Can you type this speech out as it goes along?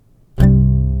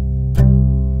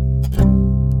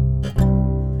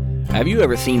Have you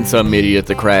ever seen some idiot at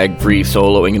the crag free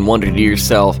soloing and wondered to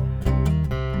yourself,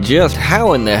 just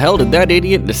how in the hell did that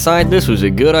idiot decide this was a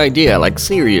good idea? Like,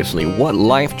 seriously, what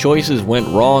life choices went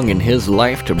wrong in his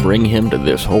life to bring him to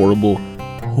this horrible,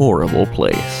 horrible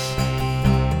place?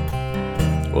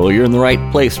 Well, you're in the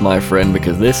right place, my friend,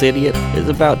 because this idiot is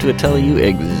about to tell you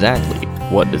exactly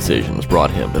what decisions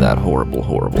brought him to that horrible,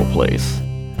 horrible place.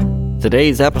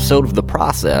 Today's episode of The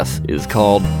Process is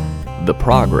called The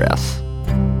Progress,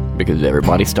 because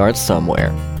everybody starts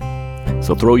somewhere.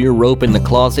 So throw your rope in the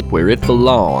closet where it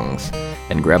belongs,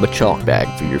 and grab a chalk bag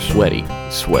for your sweaty,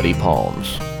 sweaty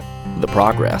palms. The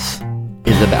progress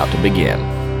is about to begin.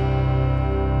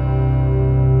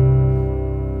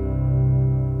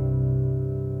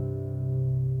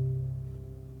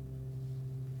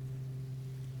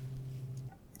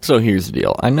 So here's the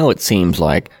deal. I know it seems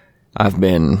like I've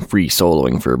been free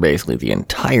soloing for basically the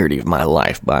entirety of my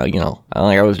life, but,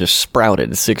 I was just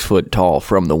sprouted 6 foot tall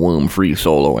from the womb free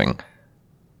soloing.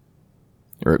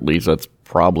 Or at least that's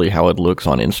probably how it looks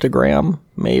on Instagram,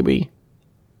 maybe.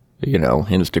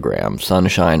 Instagram,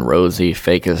 sunshine, rosy,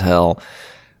 fake as hell.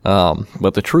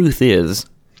 But the truth is,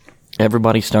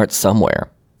 everybody starts somewhere.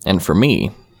 And for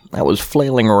me, I was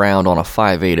flailing around on a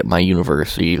 5'8" at my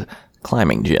university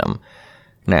climbing gym.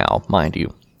 Now, mind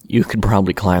you, you could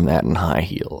probably climb that in high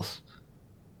heels.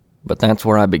 But that's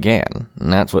where I began,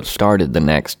 and that's what started the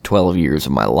next 12 years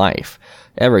of my life.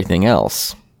 Everything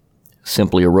else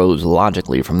simply arose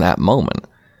logically from that moment,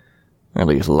 or at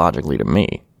least logically to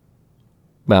me.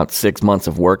 About 6 months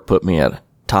of work put me at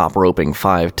top roping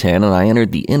 5'10", and I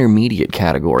entered the intermediate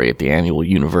category at the annual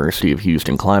University of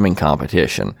Houston climbing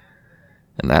competition.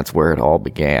 And that's where it all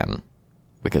began,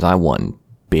 because I won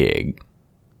big.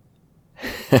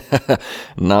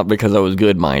 Not because I was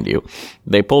good, mind you.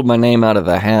 They pulled my name out of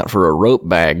the hat for a rope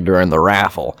bag during the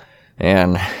raffle,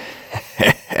 and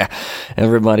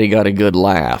everybody got a good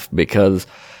laugh, because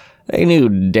they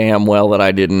knew damn well that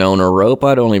I didn't own a rope.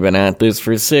 I'd only been at this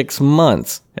for 6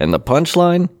 months. And the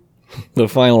punchline? The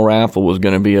final raffle was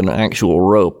going to be an actual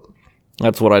rope.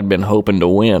 That's what I'd been hoping to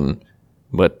win.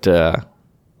 But,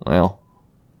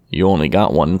 you only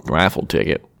got one raffle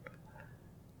ticket.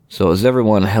 So as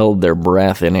everyone held their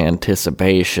breath in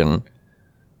anticipation,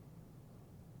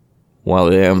 while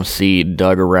the MC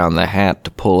dug around the hat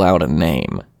to pull out a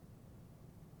name.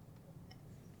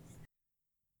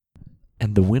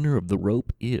 And the winner of the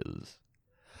rope is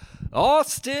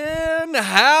Austin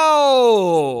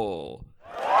Howell!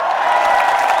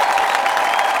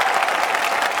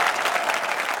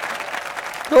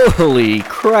 Holy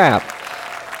crap!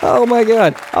 Oh my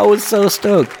god, I was so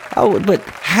stoked. But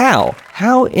how?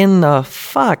 How in the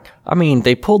fuck? I mean,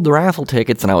 they pulled the raffle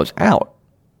tickets and I was out,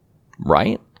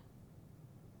 right?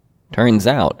 Turns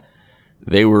out,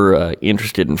 they were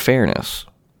interested in fairness,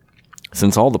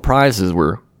 since all the prizes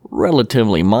were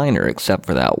relatively minor except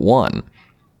for that one.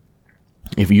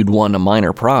 If you'd won a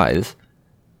minor prize,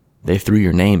 they threw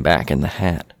your name back in the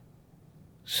hat,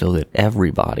 so that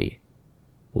everybody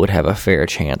would have a fair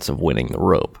chance of winning the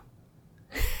rope.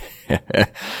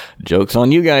 Joke's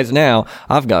on you guys now.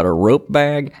 I've got a rope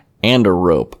bag and a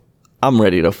rope. I'm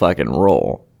ready to fucking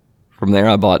roll. From there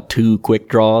I bought 2 quick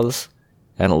draws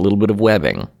and a little bit of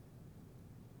webbing.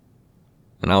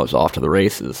 And I was off to the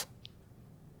races.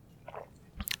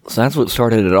 So that's what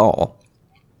started it all.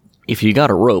 If you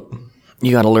got a rope,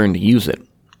 you got to learn to use it.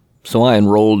 So I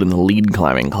enrolled in the lead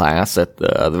climbing class at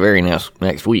the very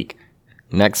next week.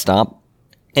 Next stop,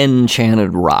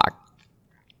 Enchanted Rock.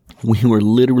 We were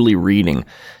literally reading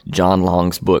John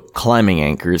Long's book, Climbing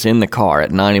Anchors, in the car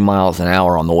at 90 miles an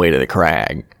hour on the way to the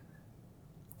crag.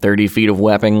 30 feet of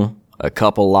webbing, a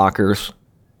couple lockers,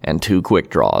 and 2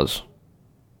 quick draws.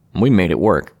 We made it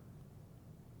work.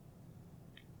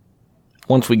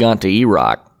 Once we got to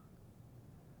E-Rock,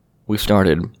 we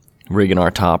started rigging our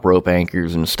top rope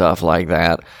anchors and stuff like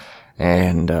that,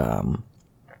 and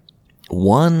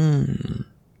one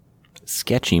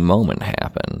sketchy moment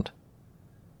happened.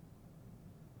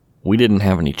 We didn't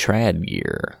have any trad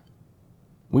gear.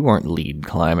 We weren't lead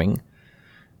climbing.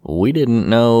 We didn't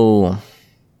know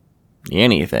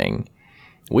anything.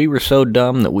 We were so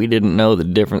dumb that we didn't know the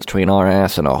difference between our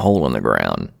ass and a hole in the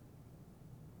ground.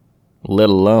 Let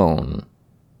alone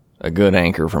a good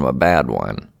anchor from a bad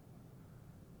one.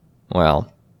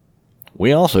 Well,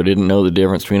 we also didn't know the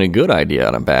difference between a good idea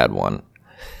and a bad one.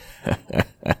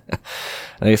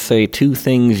 They say 2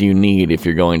 things you need if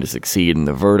you're going to succeed in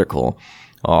the vertical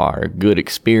are good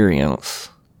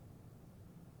experience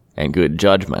and good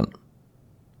judgment.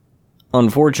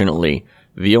 Unfortunately,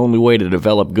 the only way to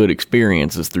develop good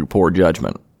experience is through poor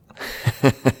judgment.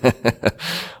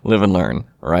 Live and learn,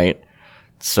 right?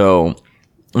 So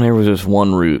there was this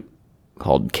one route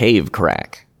called Cave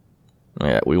Crack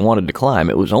that we wanted to climb.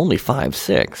 It was only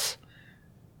 5'6".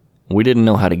 We didn't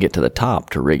know how to get to the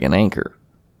top to rig an anchor.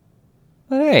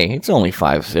 But hey, it's only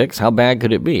 5'6". How bad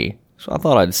could it be? So I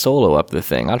thought I'd solo up the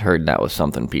thing. I'd heard that was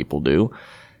something people do.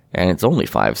 And it's only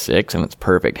 5'6", and it's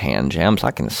perfect hand jams.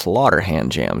 I can slaughter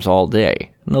hand jams all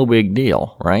day. No big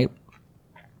deal, right?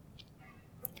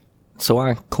 So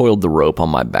I coiled the rope on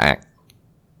my back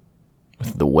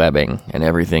with the webbing and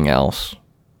everything else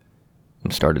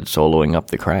and started soloing up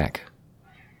the crack.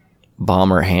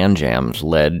 Bomber hand jams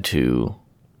led to...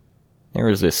 There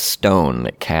was this stone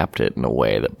that capped it in a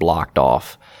way that blocked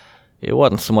off. It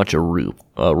wasn't so much a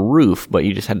roof, but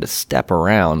you just had to step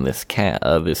around this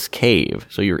cave.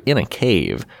 So you're in a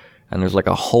cave, and there's like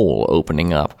a hole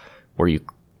opening up where you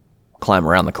climb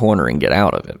around the corner and get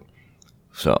out of it.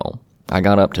 So I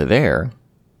got up to there,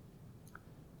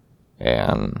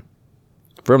 and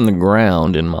from the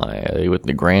ground, with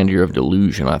the grandeur of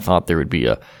delusion, I thought there would be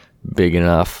a big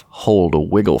enough hole to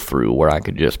wiggle through where I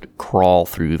could just crawl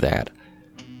through that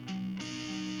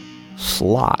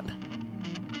slot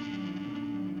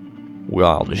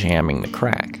while jamming the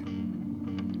crack.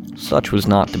 Such was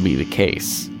not to be the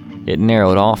case. It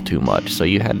narrowed off too much, so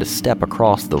you had to step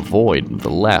across the void to the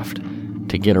left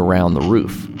to get around the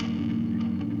roof.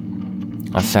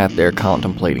 I sat there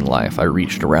contemplating life. I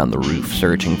reached around the roof,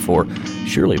 searching for,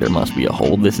 surely there must be a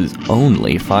hole. This is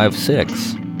only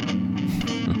 5'6".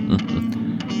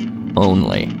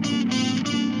 Only.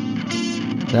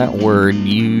 That word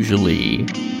usually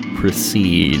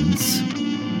precedes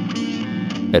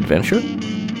adventure?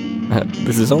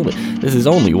 This is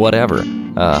only whatever.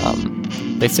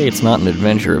 They say it's not an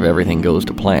adventure if everything goes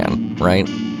to plan, right?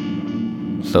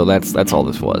 So that's all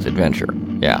this was, adventure.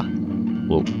 Yeah.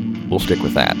 We'll stick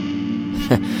with that.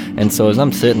 And so as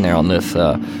I'm sitting there on this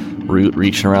route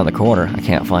reaching around the corner, I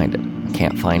can't find it.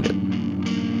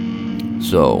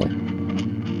 So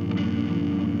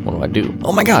what do?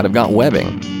 Oh my god, I've got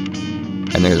webbing.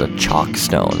 And there's a chalk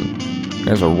stone.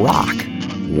 There's a rock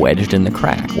wedged in the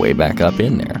crack way back up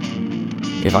in there.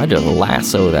 If I just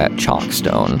lasso that chalk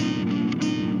stone,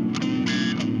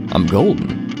 I'm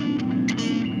golden.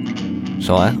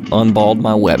 So I unballed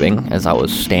my webbing as I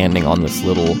was standing on this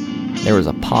little... There was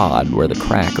a pod where the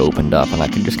crack opened up and I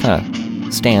could just kind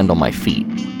of stand on my feet,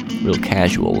 real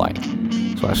casual like.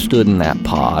 So I stood in that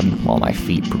pod while my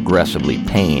feet progressively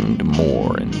pained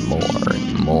more and more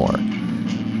and more.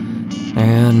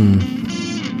 And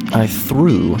I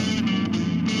threw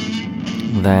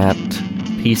that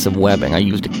piece of webbing. I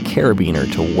used a carabiner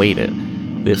to weight it.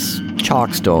 This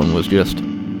chalk stone was just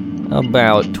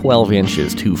about 12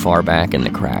 inches too far back in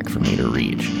the crack for me to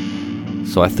reach.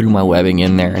 So I threw my webbing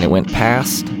in there and it went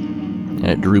past and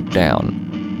it drooped down.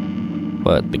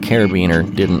 But the carabiner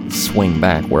didn't swing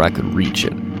back where I could reach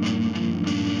it.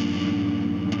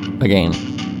 Again,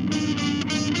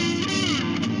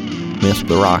 missed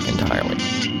the rock entirely.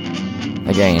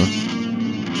 Again,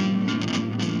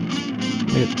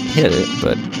 it hit it,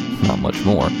 but not much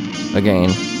more. Again,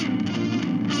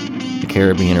 the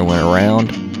carabiner went around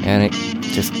and it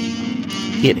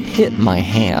hit my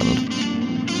hand,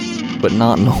 but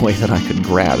not in a way that I could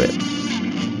grab it,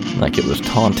 like it was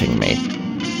taunting me.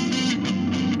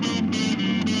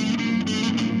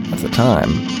 At the time,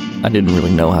 I didn't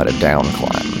really know how to down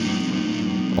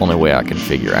climb. Only way I could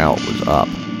figure out was up.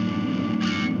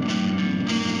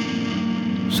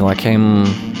 So I came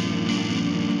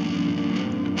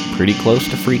pretty close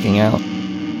to freaking out.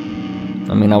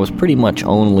 I mean, I was pretty much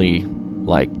only,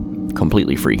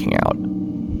 completely freaking out.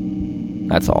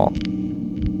 That's all.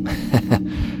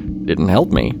 Didn't help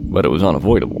me, but it was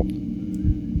unavoidable.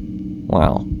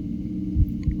 Wow.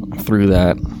 Through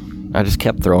that, I just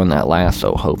kept throwing that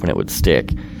lasso, hoping it would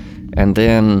stick. And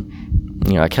then,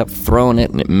 I kept throwing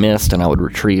it, and it missed, and I would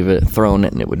retrieve it, throwing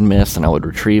it, and it would miss, and I would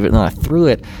retrieve it, and then I threw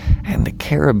it, and the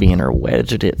carabiner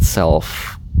wedged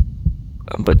itself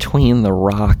between the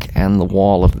rock and the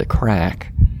wall of the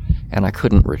crack, and I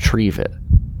couldn't retrieve it.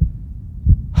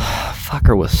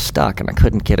 Fucker was stuck, and I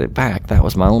couldn't get it back. That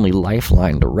was my only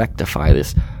lifeline to rectify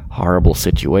this horrible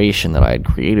situation that I had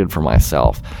created for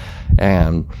myself.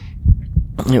 And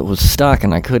it was stuck,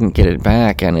 and I couldn't get it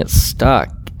back, and it's stuck,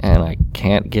 and I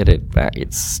can't get it back.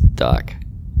 It's stuck.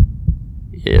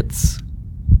 It's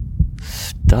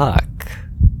stuck.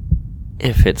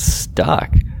 If it's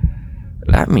stuck,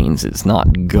 that means it's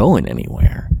not going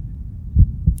anywhere.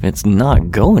 If it's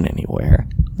not going anywhere,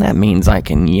 that means I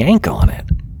can yank on it.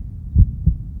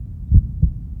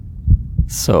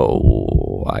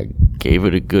 So I gave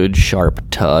it a good sharp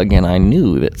tug, and I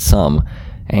knew that some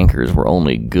anchors were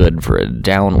only good for a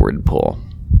downward pull.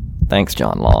 Thanks,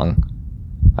 John Long.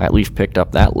 I at least picked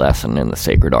up that lesson in the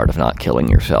sacred art of not killing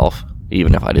yourself,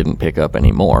 even if I didn't pick up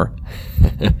any more.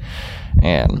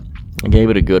 And I gave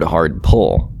it a good hard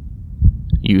pull.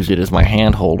 Used it as my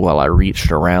handhold while I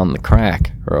reached around the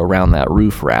crack, or around that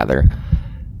roof rather.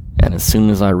 And as soon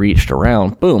as I reached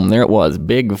around, boom, there it was,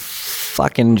 big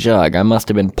fucking jug. I must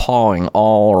have been pawing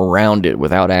all around it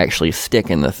without actually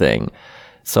sticking the thing.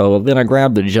 So then I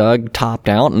grabbed the jug, topped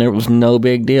out, and it was no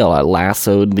big deal. I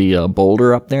lassoed the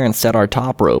boulder up there and set our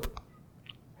top rope.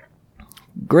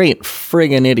 Great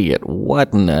friggin' idiot.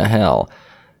 What in the hell?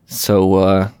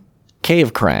 So,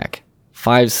 cave crack.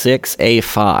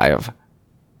 56A5.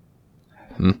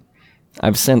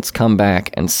 I've since come back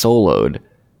and soloed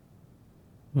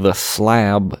the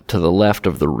slab to the left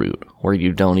of the route, where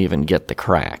you don't even get the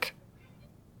crack.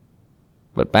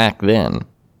 But back then,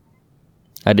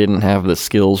 I didn't have the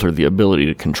skills or the ability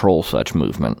to control such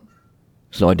movement,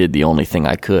 so I did the only thing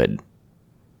I could.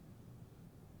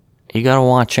 You gotta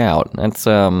watch out.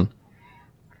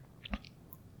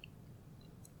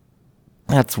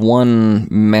 That's one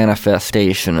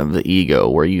manifestation of the ego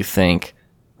where you think,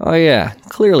 oh yeah,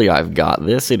 clearly I've got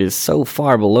this. It is so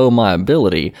far below my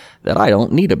ability that I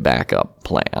don't need a backup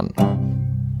plan.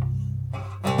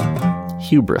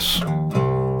 Hubris.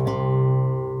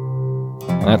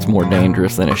 That's more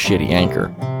dangerous than a shitty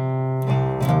anchor.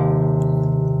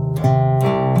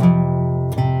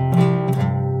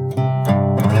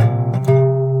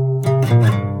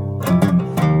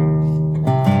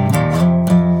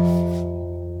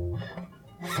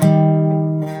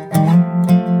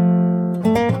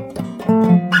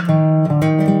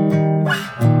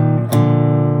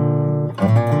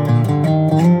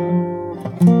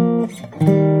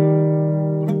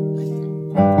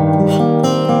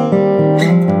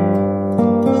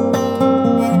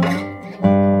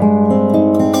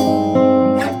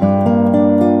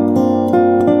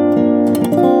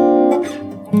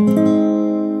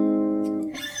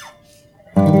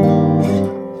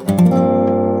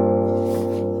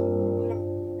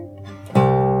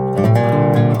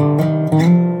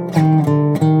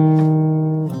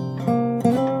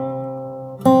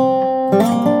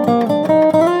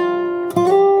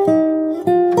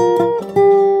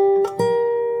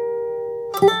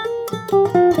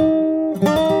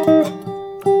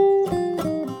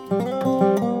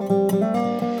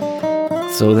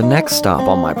 So the next stop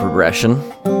on my progression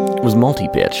was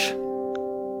multi-pitch.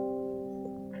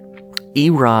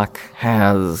 E-Rock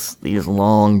has these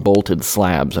long bolted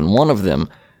slabs, and one of them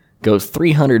goes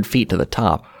 300 feet to the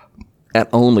top at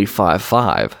only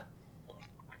 5.5.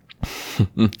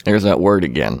 There's that word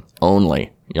again,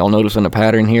 only. Y'all noticing a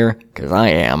pattern here? Because I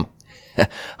am.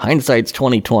 Hindsight's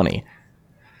 20/20.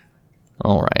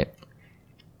 Alright.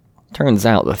 Turns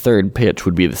out the third pitch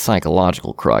would be the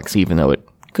psychological crux, even though it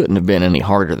couldn't have been any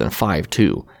harder than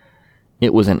 5.2.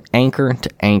 It was an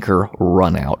anchor-to-anchor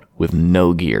run-out with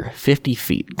no gear, 50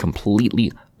 feet,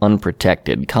 completely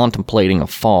unprotected, contemplating a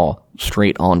fall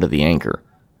straight onto the anchor.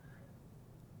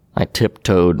 I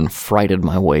tiptoed and frighted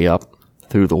my way up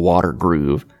through the water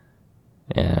groove,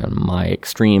 and my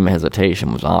extreme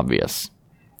hesitation was obvious.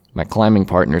 My climbing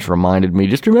partners reminded me,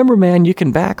 just remember, man, you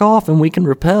can back off and we can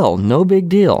rappel, no big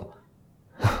deal.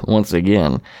 Once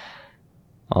again,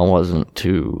 I wasn't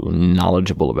too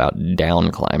knowledgeable about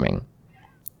down climbing.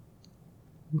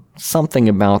 Something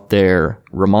about their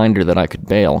reminder that I could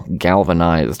bail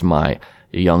galvanized my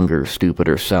younger,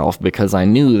 stupider self, because I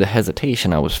knew the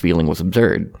hesitation I was feeling was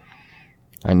absurd.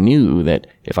 I knew that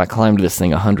if I climbed this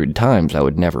thing 100 times, I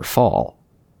would never fall.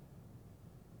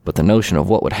 But the notion of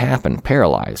what would happen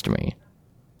paralyzed me.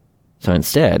 So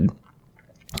instead,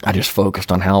 I just focused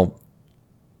on how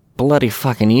bloody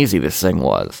fucking easy this thing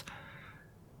was.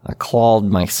 I clawed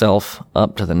myself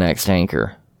up to the next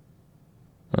anchor,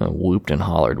 and whooped and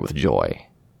hollered with joy.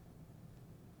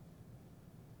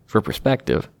 For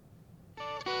perspective,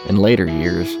 in later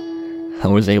years, I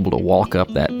was able to walk up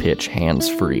that pitch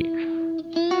hands-free.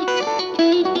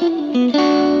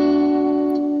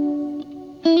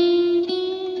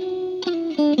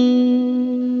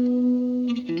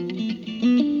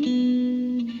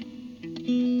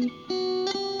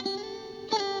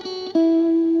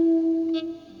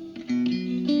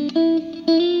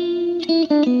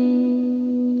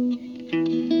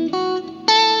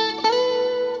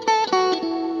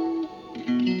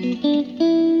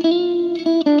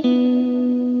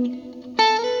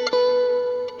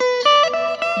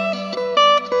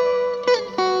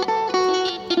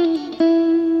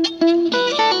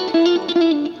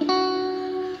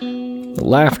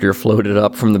 Laughter floated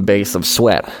up from the base of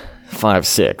Sweat,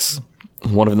 5.6,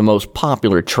 one of the most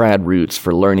popular trad routes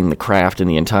for learning the craft in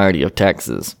the entirety of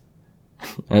Texas.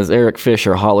 as Eric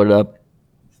Fisher hollered up,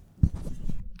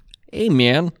 "Hey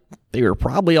man, they were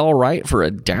probably alright for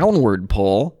a downward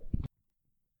pull."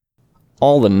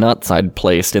 All the nuts I'd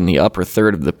placed in the upper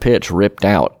third of the pitch ripped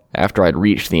out after I'd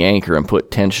reached the anchor and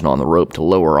put tension on the rope to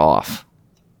lower off.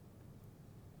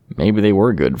 Maybe they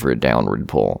were good for a downward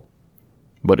pull,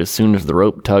 but as soon as the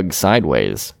rope tugged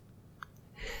sideways,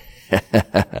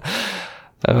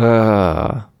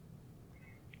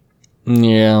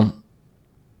 yeah,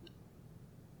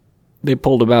 they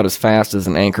pulled about as fast as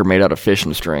an anchor made out of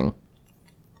fishing string.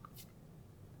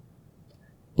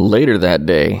 Later that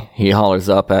day, he hollers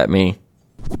up at me,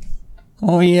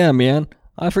 "Oh yeah, man,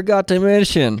 I forgot to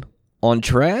mention, on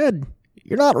trad,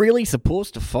 you're not really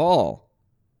supposed to fall."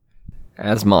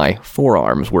 As my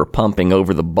forearms were pumping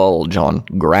over the bulge on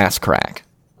Grass Crack,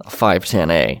 a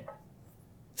 510A.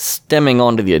 Stemming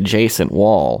onto the adjacent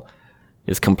wall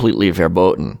is completely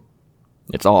verboten.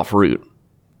 It's off route.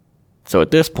 So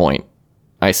at this point,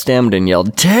 I stemmed and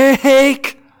yelled,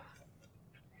 "Take!"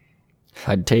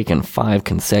 I'd taken 5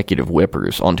 consecutive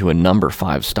whippers onto a number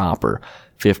 5 stopper,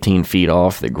 15 feet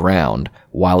off the ground,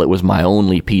 while it was my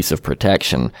only piece of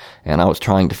protection, and I was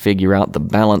trying to figure out the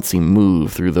balancing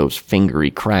move through those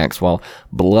fingery cracks while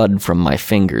blood from my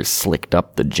fingers slicked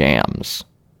up the jams.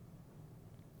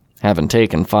 Having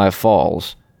taken 5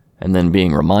 falls, and then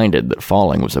being reminded that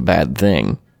falling was a bad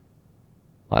thing,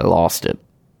 I lost it.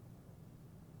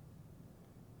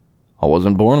 I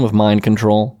wasn't born with mind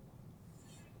control,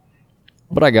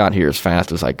 but I got here as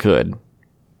fast as I could.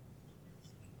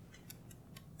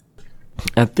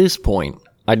 At this point,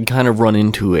 I'd kind of run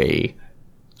into a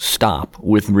stop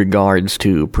with regards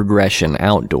to progression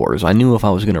outdoors. I knew if I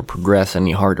was going to progress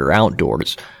any harder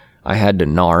outdoors, I had to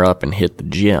gnar up and hit the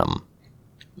gym.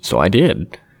 So I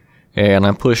did. And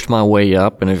I pushed my way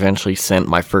up and eventually sent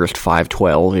my first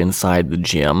 512 inside the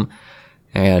gym.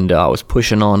 And I was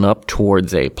pushing on up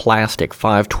towards a plastic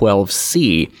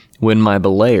 512C when my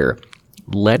belayer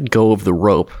let go of the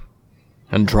rope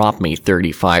and dropped me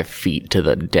 35 feet to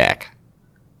the deck.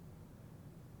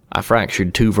 I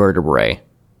fractured 2 vertebrae,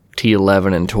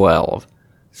 T11 and 12,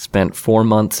 spent 4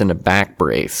 months in a back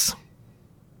brace.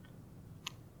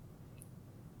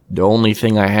 The only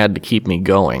thing I had to keep me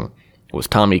going was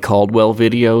Tommy Caldwell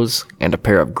videos and a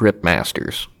pair of Grip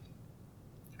Masters.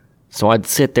 So I'd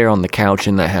sit there on the couch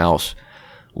in the house,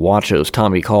 watch those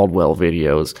Tommy Caldwell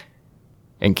videos,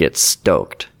 and get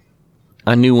stoked.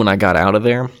 I knew when I got out of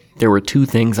there were 2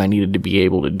 things I needed to be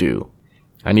able to do.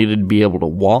 I needed to be able to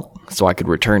walk so I could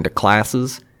return to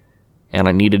classes, and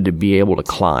I needed to be able to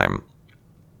climb.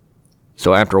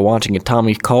 So after watching a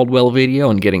Tommy Caldwell video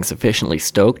and getting sufficiently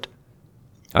stoked,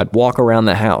 I'd walk around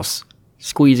the house,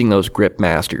 squeezing those Grip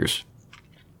Masters,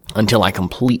 until I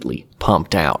completely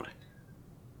pumped out.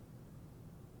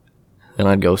 Then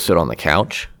I'd go sit on the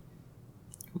couch,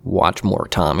 watch more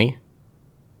Tommy,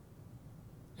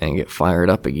 and get fired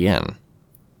up again.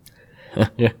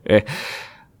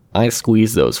 I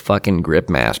squeezed those fucking Grip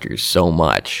Masters so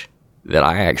much that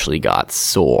I actually got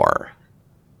sore.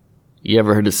 You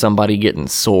ever heard of somebody getting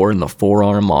sore in the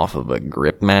forearm off of a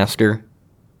Grip Master?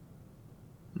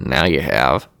 Now you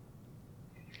have.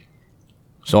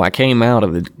 So I came out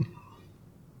of the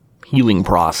healing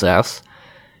process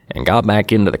and got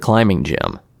back into the climbing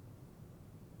gym.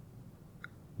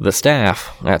 The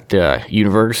staff at the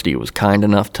university was kind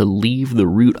enough to leave the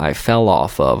route I fell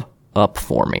off of up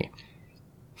for me.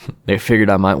 They figured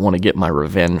I might want to get my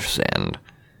revenge send.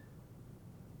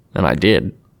 And I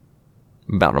did.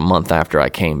 About a month after I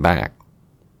came back.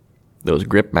 Those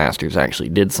Grip Masters actually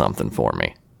did something for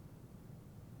me.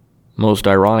 Most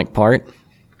ironic part?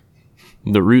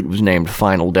 The route was named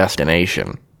Final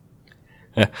Destination.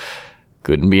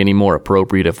 Couldn't be any more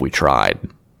appropriate if we tried.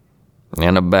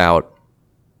 And about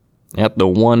at the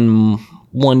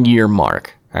one year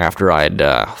mark, after I'd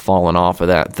fallen off of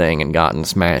that thing and gotten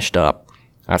smashed up,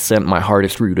 I sent my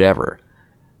hardest route ever.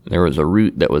 There was a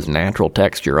route that was natural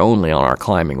texture only on our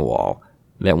climbing wall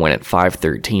that went at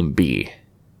 513B.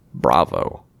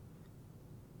 Bravo.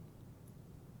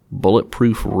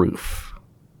 Bulletproof roof.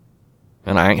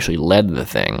 And I actually led the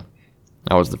thing.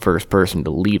 I was the first person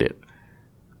to lead it.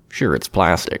 Sure, it's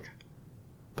plastic,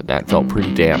 but that felt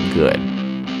pretty damn good.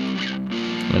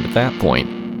 And at that point,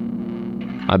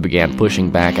 I began pushing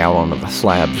back out onto the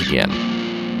slabs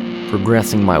again,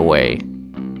 progressing my way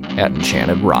at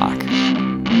Enchanted Rock.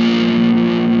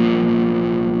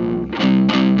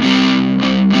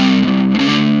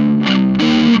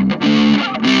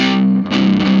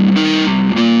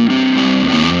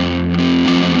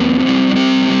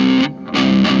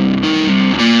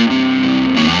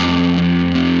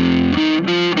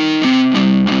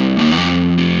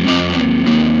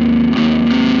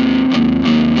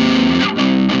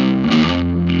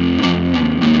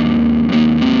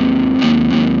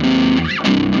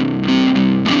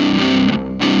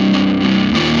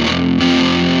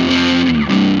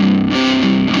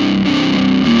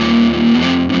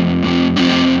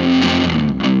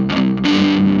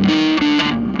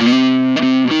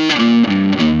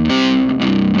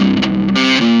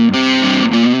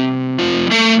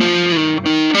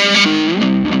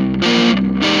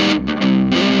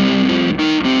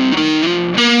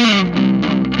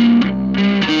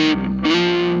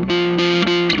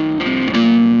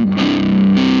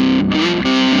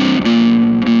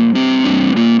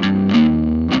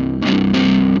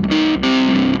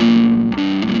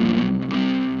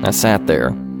 I sat there,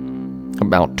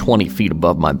 about 20 feet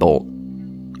above my bolt,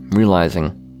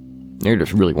 realizing there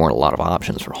just really weren't a lot of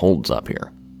options for holds up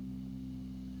here.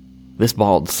 This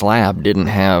bald slab didn't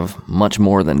have much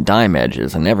more than dime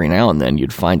edges, and every now and then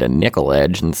you'd find a nickel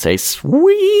edge and say,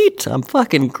 "Sweet, I'm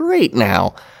fucking great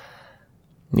now."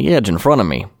 The edge in front of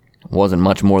me wasn't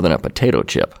much more than a potato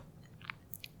chip,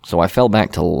 so I fell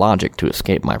back to logic to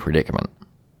escape my predicament.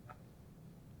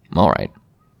 Alright,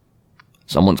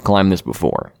 someone's climbed this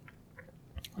before.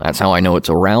 That's how I know it's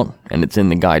a route, and it's in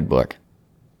the guidebook.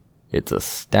 It's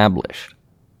established.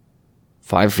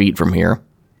 5 feet from here,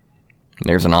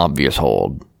 there's an obvious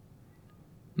hold.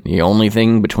 The only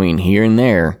thing between here and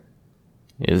there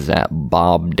is that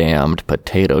bob-damned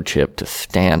potato chip to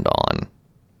stand on.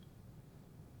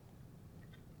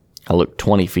 I looked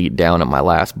 20 feet down at my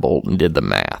last bolt and did the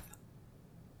math.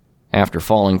 After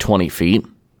falling 20 feet,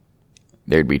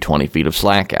 there'd be 20 feet of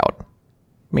slack out,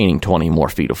 meaning 20 more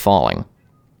feet of falling.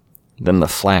 Then the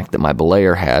slack that my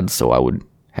belayer had, so I would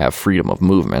have freedom of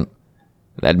movement.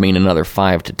 That'd mean another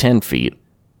 5 to 10 feet,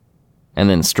 and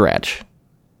then stretch.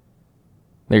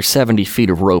 There's 70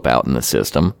 feet of rope out in the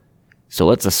system, so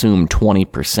let's assume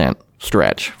 20%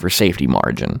 stretch for safety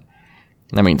margin.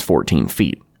 That means 14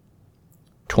 feet.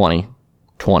 20,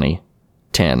 20,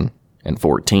 10, and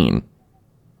 14.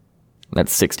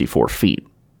 That's 64 feet.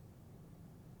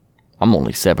 I'm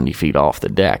only 70 feet off the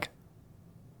deck.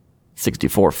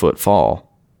 64-foot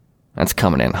fall. That's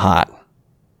coming in hot.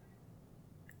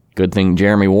 Good thing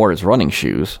Jeremy wore his running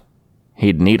shoes.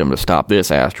 He'd need them to stop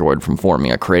this asteroid from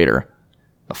forming a crater.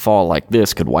 A fall like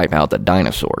this could wipe out the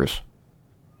dinosaurs.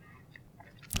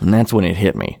 And that's when it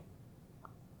hit me.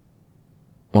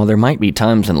 While there might be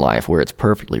times in life where it's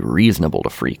perfectly reasonable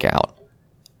to freak out,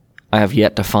 I have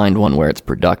yet to find one where it's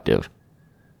productive.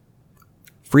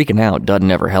 Freaking out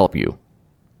doesn't ever help you.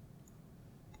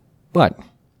 But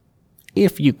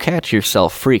if you catch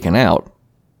yourself freaking out,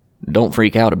 don't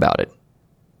freak out about it.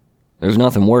 There's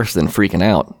nothing worse than freaking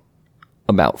out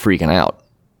about freaking out.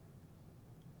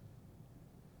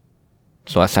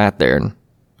 So I sat there and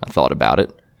I thought about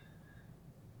it.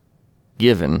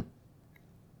 Given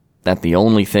that the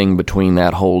only thing between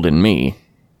that hold and me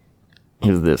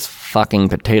is this fucking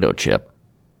potato chip.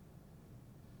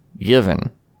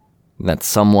 Given that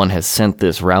someone has sent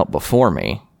this route before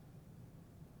me,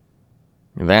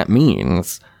 that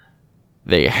means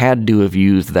they had to have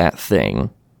used that thing,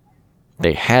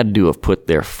 they had to have put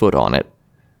their foot on it,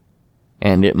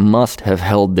 and it must have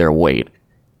held their weight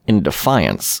in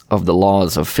defiance of the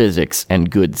laws of physics and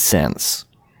good sense.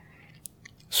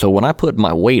 So when I put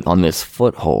my weight on this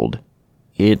foothold,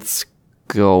 it's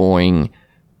going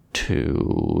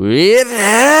to... It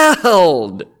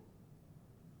held!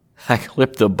 I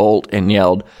clipped the bolt and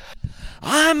yelled,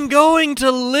 "I'm going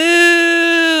to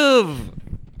live!"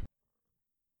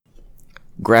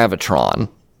 Gravitron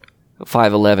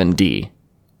 511D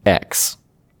X.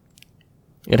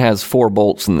 It has 4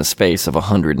 bolts in the space of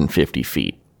 150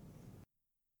 feet.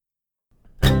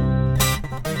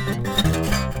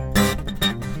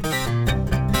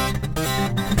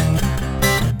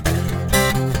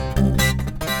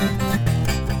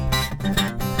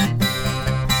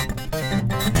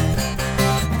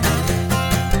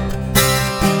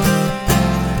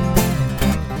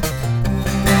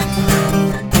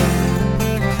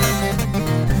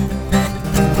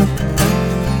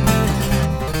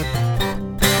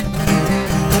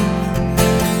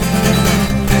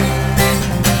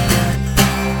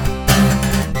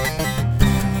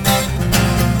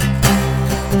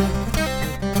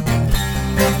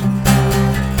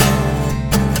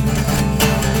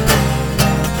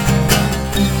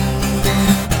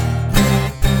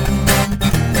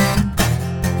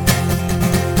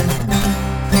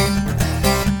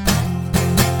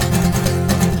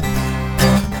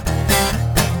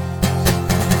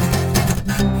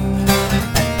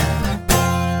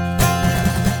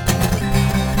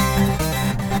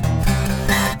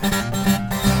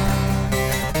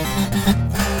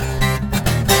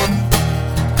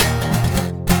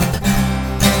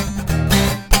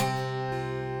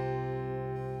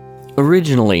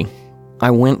 Originally,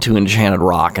 I went to Enchanted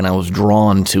Rock and I was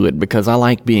drawn to it because I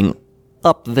like being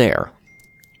up there,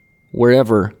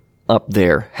 wherever up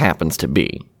there happens to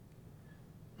be.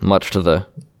 Much to the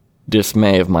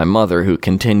dismay of my mother, who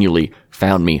continually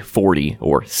found me 40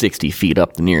 or 60 feet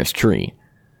up the nearest tree.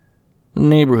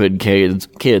 Neighborhood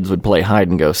kids would play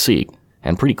hide-and-go-seek,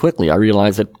 and pretty quickly I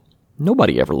realized that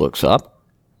nobody ever looks up,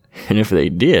 and if they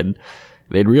did,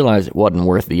 they'd realize it wasn't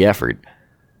worth the effort.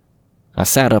 I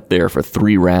sat up there for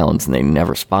 3 rounds and they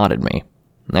never spotted me.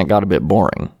 That got a bit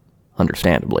boring,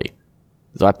 understandably.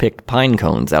 so I picked pine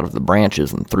cones out of the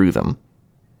branches and threw them.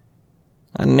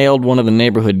 I nailed one of the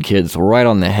neighborhood kids right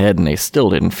on the head, and they still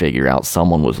didn't figure out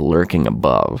someone was lurking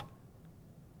above.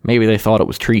 Maybe they thought it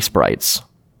was tree sprites.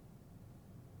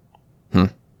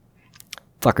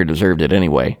 Fucker deserved it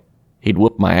anyway. He'd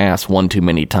whooped my ass one too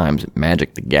many times at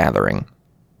Magic the Gathering.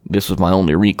 This was my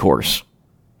only recourse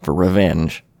for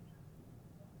revenge.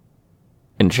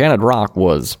 Enchanted Rock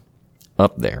was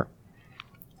up there.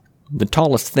 The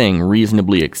tallest thing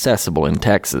reasonably accessible in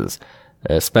Texas,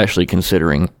 especially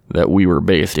considering that we were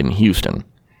based in Houston.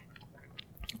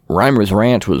 Reimer's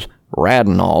Ranch was rad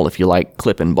and all if you like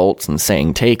clipping bolts and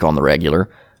saying take on the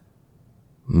regular,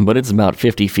 but it's about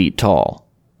 50 feet tall.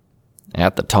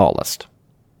 At the tallest.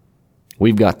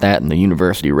 We've got that in the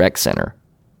University Rec Center.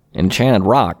 Enchanted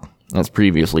Rock, as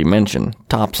previously mentioned,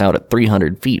 tops out at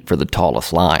 300 feet for the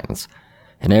tallest lines,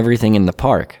 and everything in the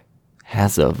park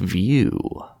has a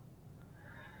view.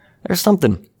 There's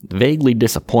something vaguely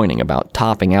disappointing about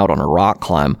topping out on a rock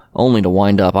climb only to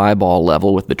wind up eyeball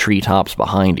level with the treetops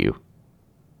behind you.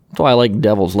 That's why I like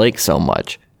Devil's Lake so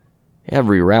much.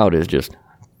 Every route is just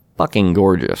fucking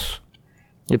gorgeous.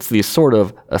 It's the sort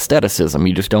of aestheticism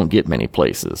you just don't get many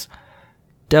places.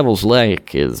 Devil's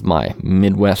Lake is my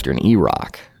Midwestern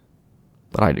E-Rock.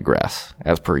 But I digress,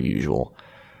 as per usual.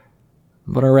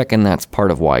 But I reckon that's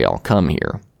part of why y'all come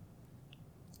here.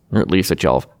 Or at least that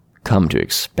y'all have come to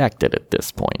expect it at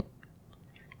this point.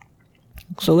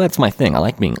 So that's my thing, I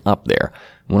like being up there.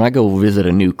 When I go visit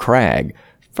a new crag,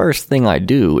 first thing I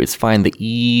do is find the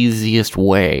easiest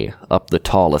way up the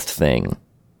tallest thing.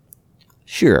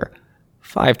 Sure,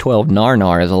 512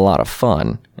 Narnar is a lot of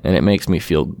fun, and it makes me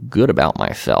feel good about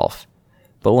myself.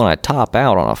 But when I top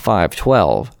out on a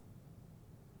 512,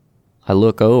 I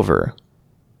look over.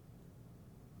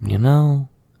 You know,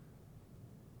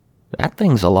 that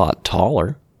thing's a lot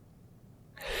taller.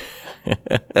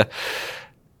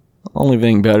 Only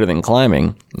thing better than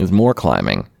climbing is more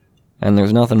climbing, and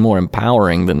there's nothing more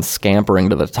empowering than scampering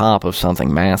to the top of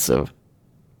something massive.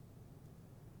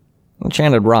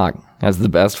 Enchanted Rock has the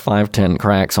best 510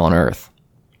 cracks on Earth.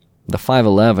 The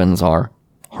 511s are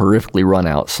horrifically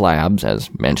run-out slabs, as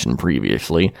mentioned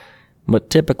previously, but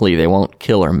typically they won't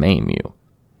kill or maim you.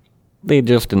 They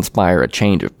just inspire a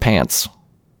change of pants.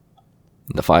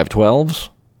 The 512s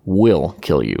will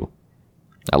kill you.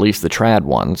 At least the trad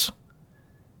ones.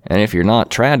 And if you're not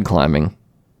trad climbing,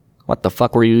 what the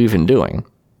fuck were you even doing?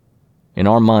 In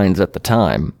our minds at the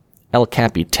time, El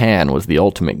Capitan was the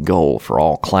ultimate goal for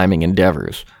all climbing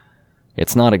endeavors.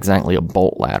 It's not exactly a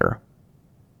bolt ladder.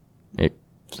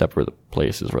 Except for the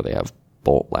places where they have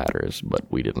bolt ladders,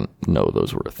 but we didn't know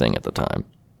those were a thing at the time.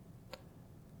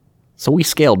 So we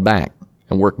scaled back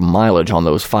and worked mileage on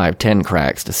those 510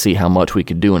 cracks to see how much we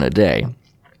could do in a day.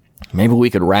 Maybe we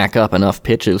could rack up enough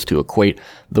pitches to equate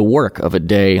the work of a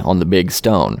day on the big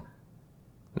stone.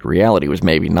 The reality was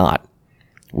maybe not.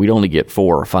 We'd only get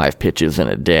 4 or 5 pitches in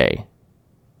a day.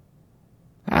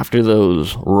 After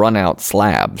those run-out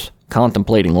slabs,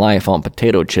 contemplating life on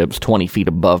potato chips 20 feet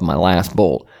above my last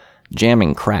bolt,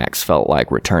 jamming cracks felt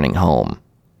like returning home.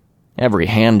 Every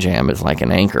hand jam is like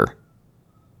an anchor.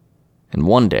 And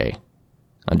one day,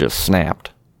 I just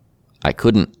snapped. I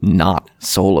couldn't not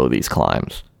solo these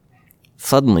climbs.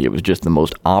 Suddenly it was just the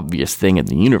most obvious thing in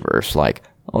the universe, like,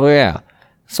 oh yeah,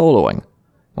 soloing.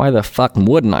 Why the fuck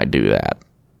wouldn't I do that?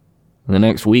 The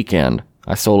next weekend,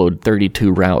 I soloed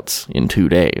 32 routes in 2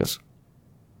 days.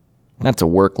 That's a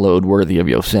workload worthy of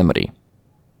Yosemite.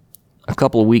 A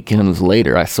couple of weekends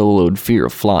later, I soloed Fear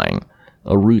of Flying,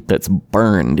 a route that's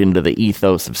burned into the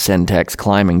ethos of Centex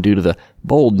climbing due to the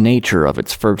bold nature of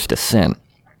its first ascent.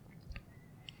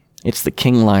 It's the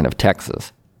king line of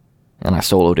Texas, and I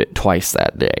soloed it twice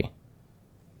that day.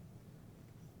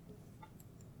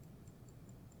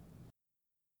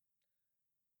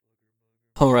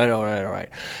 All right.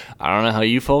 I don't know how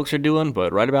you folks are doing,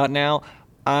 but right about now,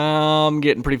 I'm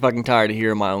getting pretty fucking tired of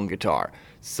hearing my own guitar.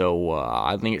 So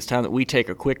I think it's time that we take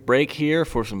a quick break here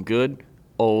for some good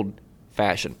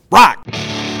old-fashioned rock!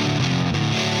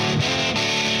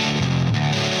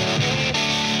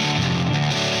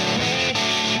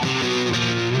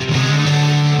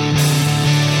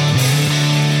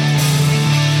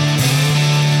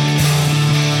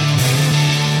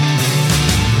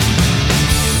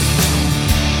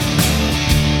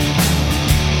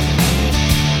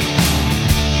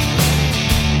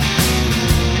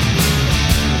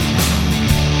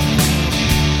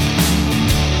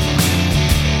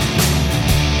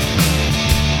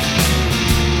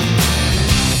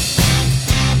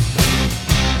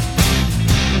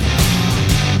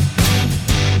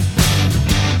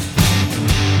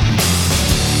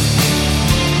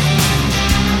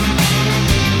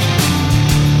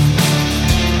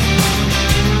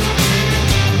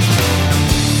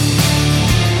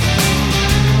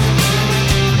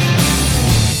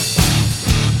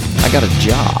 I got a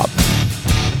job.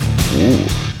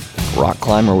 Ooh, rock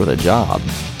climber with a job.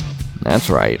 That's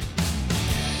right.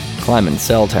 Climbing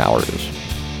cell towers.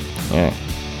 Yeah.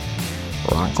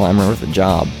 Rock climber with a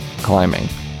job. Climbing.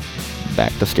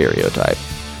 Back to stereotype.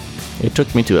 It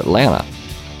took me to Atlanta,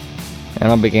 and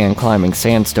I began climbing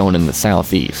sandstone in the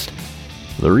southeast.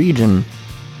 The region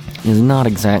is not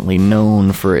exactly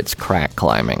known for its crack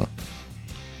climbing,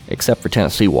 except for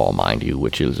Tennessee Wall, mind you,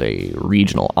 which is a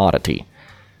regional oddity.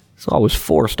 So I was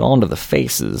forced onto the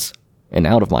faces and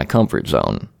out of my comfort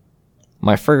zone.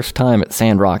 My first time at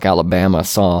Sandrock, Alabama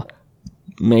saw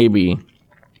maybe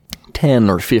 10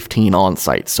 or 15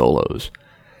 on-site solos,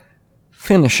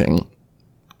 finishing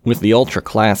with the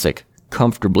ultra-classic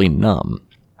Comfortably Numb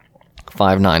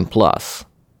 5.9 Plus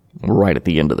right at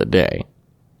the end of the day.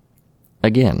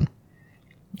 Again,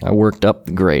 I worked up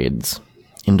the grades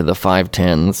into the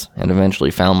 5.10s and eventually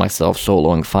found myself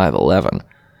soloing 5.11.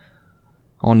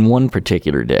 On one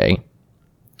particular day,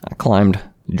 I climbed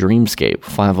Dreamscape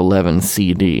 5.11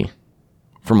 CD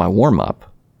for my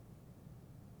warm-up.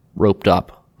 Roped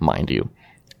up, mind you.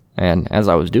 And as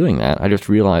I was doing that, I just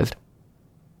realized,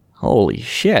 holy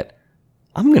shit,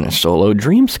 I'm gonna solo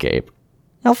Dreamscape.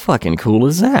 How fucking cool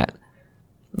is that?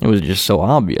 It was just so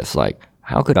obvious, like,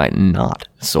 how could I not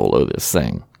solo this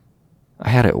thing? I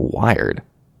had it wired.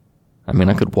 I mean,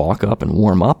 I could walk up and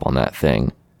warm up on that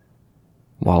thing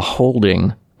while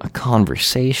holding a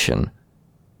conversation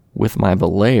with my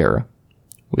belayer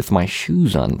with my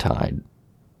shoes untied.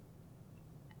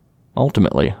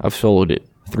 Ultimately, I've soloed it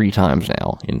 3 times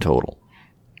now in total.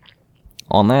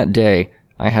 On that day,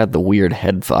 I had the weird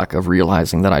headfuck of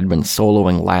realizing that I'd been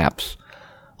soloing laps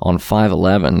on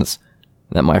 5.11s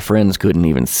that my friends couldn't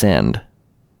even send.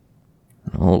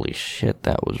 Holy shit,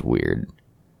 that was weird.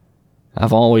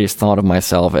 I've always thought of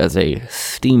myself as a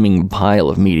steaming pile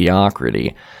of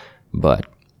mediocrity, but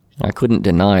I couldn't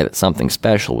deny that something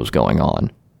special was going on.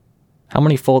 How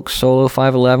many folks solo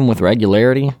 5.11 with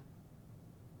regularity?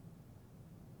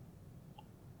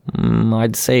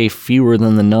 I'd say fewer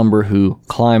than the number who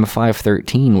climb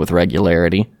 5.13 with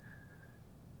regularity.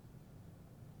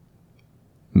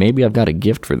 Maybe I've got a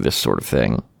gift for this sort of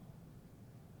thing.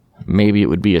 Maybe it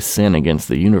would be a sin against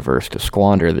the universe to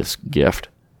squander this gift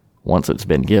once it's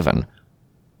been given.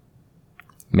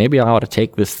 Maybe I ought to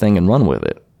take this thing and run with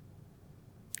it.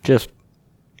 Just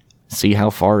see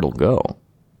how far it'll go.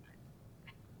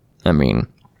 I mean,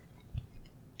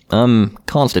 I'm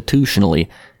constitutionally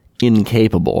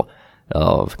incapable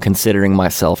of considering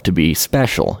myself to be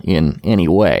special in any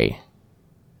way.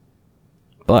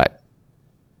 But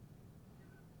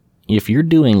if you're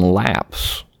doing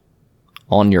laps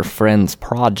on your friends'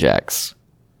 projects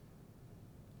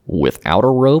without a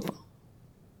rope,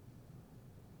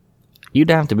 you'd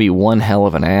have to be one hell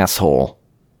of an asshole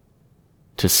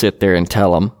to sit there and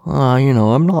tell them,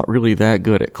 I'm not really that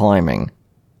good at climbing.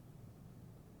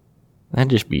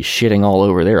 That'd just be shitting all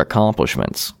over their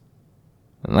accomplishments.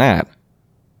 And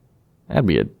that'd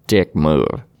be a dick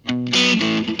move.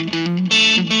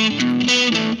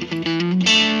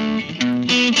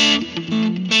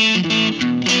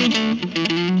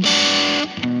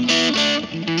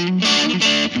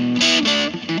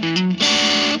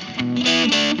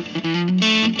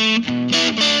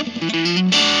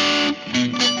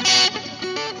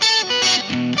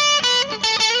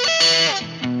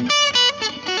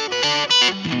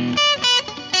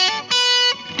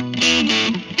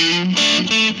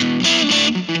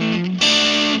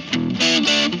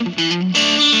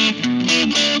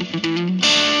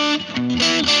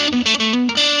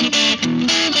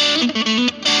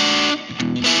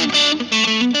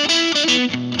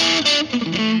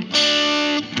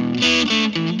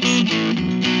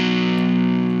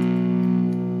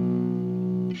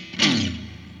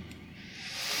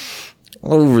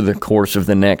 Over the course of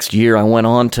the next year, I went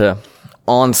on to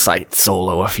on-site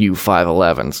solo a few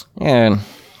 5.11s, and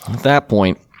at that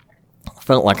point, I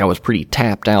felt like I was pretty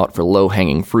tapped out for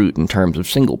low-hanging fruit in terms of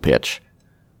single pitch.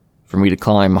 For me to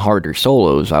climb harder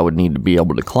solos, I would need to be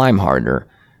able to climb harder,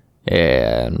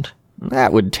 and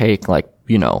that would take,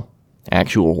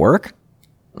 actual work.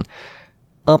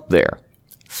 Up there,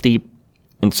 steep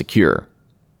and secure.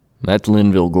 That's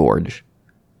Linville Gorge.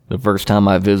 The first time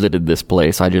I visited this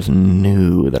place, I just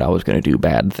knew that I was going to do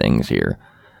bad things here.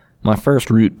 My first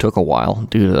route took a while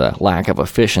due to the lack of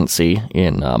efficiency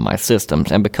in my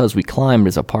systems, and because we climbed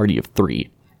as a party of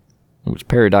 3. It was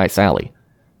Paradise Alley,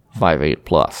 5.8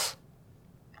 plus.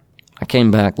 I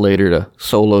came back later to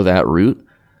solo that route,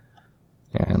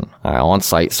 and I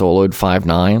on-site soloed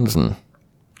 5.9s, and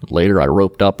later I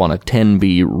roped up on a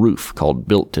 10B roof called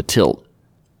Built to Tilt.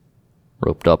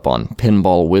 Roped up on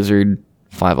Pinball Wizard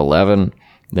 5'11",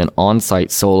 then on-site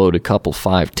soloed a couple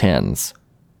 5'10s.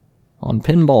 On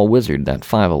Pinball Wizard, that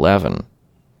 5'11,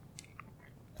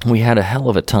 we had a hell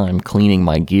of a time cleaning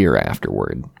my gear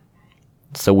afterward.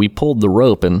 So we pulled the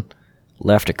rope and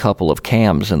left a couple of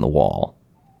cams in the wall.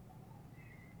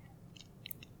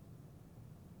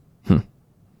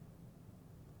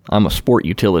 I'm a sport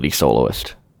utility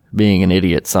soloist. Being an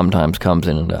idiot sometimes comes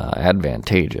in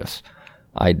advantageous.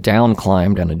 I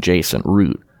down-climbed an adjacent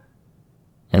route,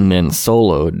 and then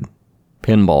soloed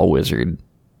Pinball Wizard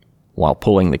while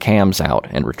pulling the cams out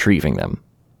and retrieving them.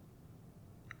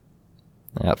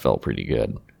 That felt pretty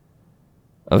good.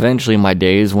 Eventually my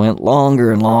days went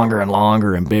longer and longer and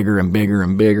longer and bigger and bigger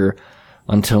and bigger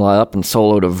until I up and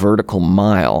soloed a vertical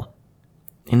mile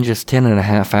in just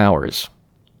 10.5 hours.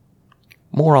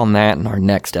 More on that in our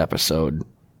next episode.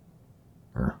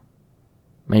 Or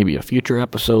maybe a future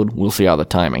episode. We'll see how the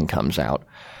timing comes out.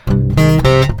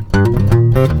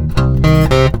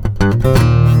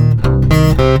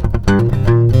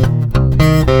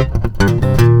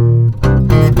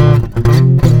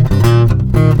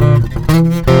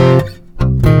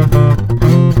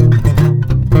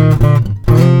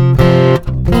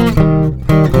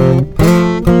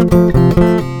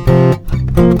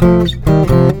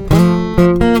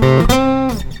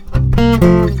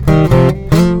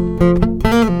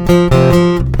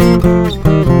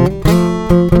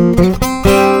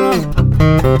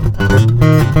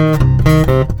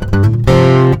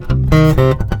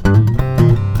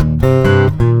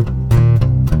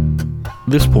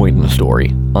 This point in the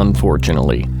story,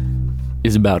 unfortunately,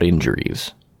 is about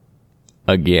injuries.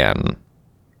 Again.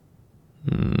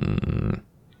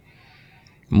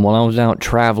 While I was out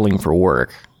traveling for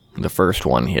work, the first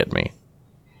one hit me.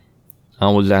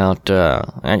 I was out, I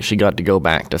actually got to go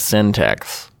back to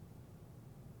Syntex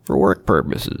for work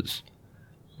purposes.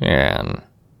 And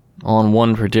on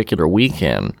one particular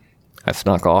weekend, I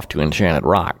snuck off to Enchanted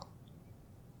Rock.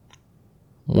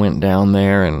 Went down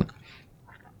there and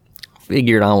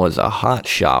figured I was a hot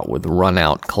shot with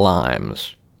run-out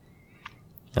climbs.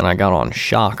 And I got on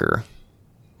Shocker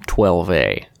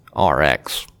 12A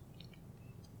RX.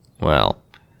 Well,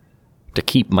 to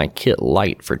keep my kit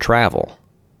light for travel,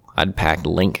 I'd packed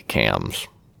link cams.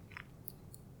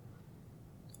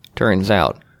 Turns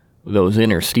out, those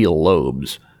inner steel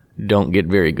lobes don't get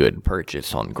very good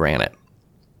purchase on granite.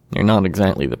 They're not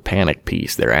exactly the panic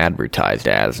piece they're advertised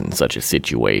as in such a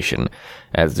situation,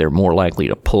 as they're more likely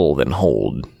to pull than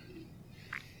hold.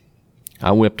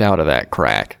 I whipped out of that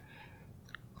crack,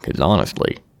 because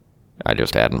honestly, I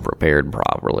just hadn't prepared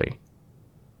properly.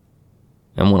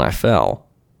 And when I fell,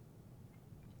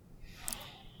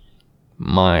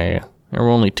 there were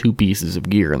only 2 pieces of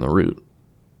gear in the route.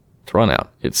 It's run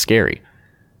out. It's scary.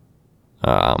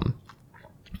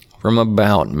 From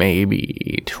about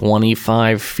maybe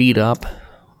 25 feet up,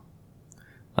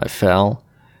 I fell,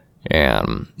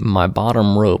 and my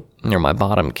bottom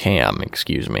cam,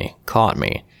 caught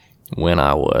me when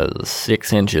I was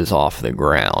 6 inches off the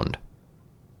ground.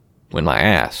 When my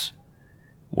ass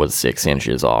was 6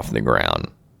 inches off the ground.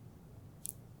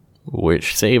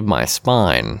 Which saved my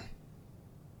spine,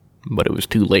 but it was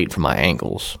too late for my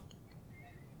ankles.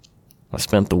 I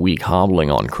spent the week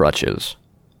hobbling on crutches.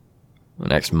 The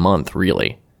next month,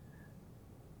 really.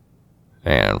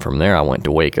 And from there I went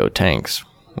to Waco Tanks,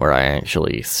 where I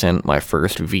actually sent my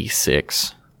first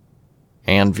V6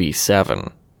 and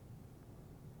V7.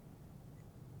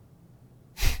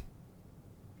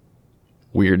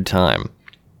 Weird time.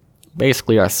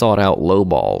 Basically, I sought out low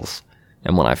balls,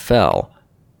 and when I fell,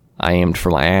 I aimed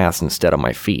for my ass instead of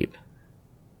my feet.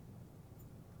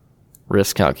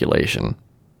 Risk calculation.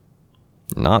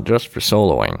 Not just for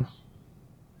soloing.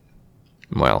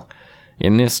 Well,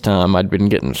 in this time, I'd been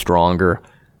getting stronger,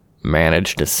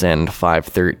 managed to send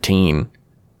 513,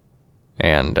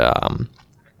 and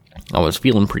I was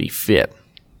feeling pretty fit.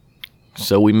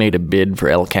 So we made a bid for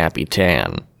El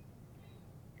Capitan.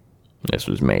 This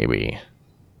was maybe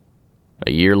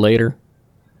a year later.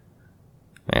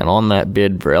 And on that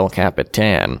bid for El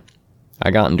Capitan,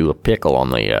 I got into a pickle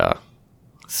on the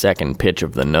second pitch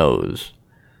of the nose.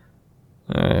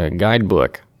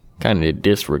 Guidebook kind of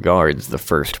disregards the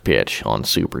first pitch on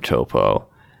Super Topo,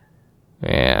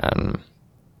 and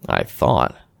I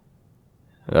thought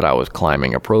that I was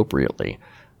climbing appropriately.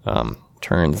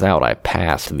 Turns out I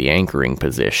passed the anchoring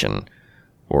position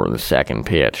for the second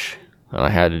pitch, and I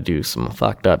had to do some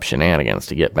fucked up shenanigans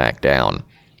to get back down.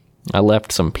 I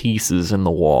left some pieces in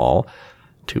the wall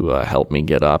to help me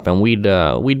get up, and we'd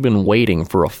been waiting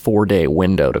for a 4-day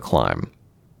window to climb.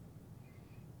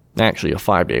 Actually, a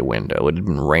 5-day window. It had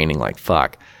been raining like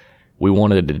fuck. We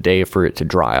wanted a day for it to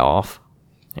dry off,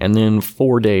 and then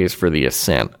 4 days for the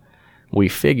ascent. We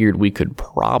figured we could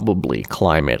probably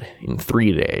climb it in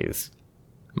 3 days,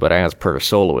 but as per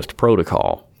soloist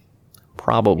protocol,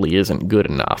 probably isn't good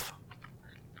enough.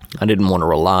 I didn't want to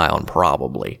rely on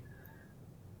probably.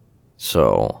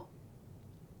 So,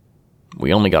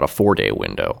 we only got a 4-day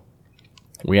window.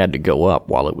 We had to go up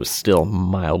while it was still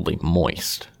mildly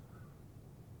moist.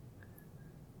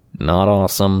 Not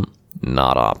awesome,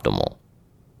 not optimal.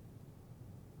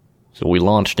 So we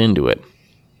launched into it,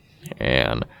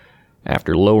 and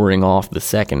after lowering off the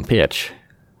second pitch,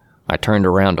 I turned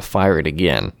around to fire it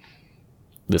again,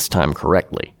 this time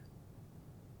correctly.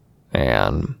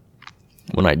 And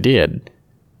when I did,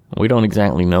 we don't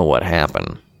exactly know what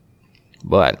happened,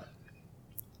 but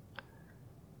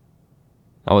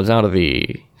I was out of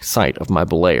the sight of my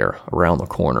belayer around the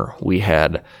corner. We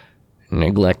had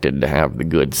neglected to have the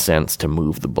good sense to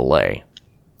move the belay.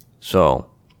 So,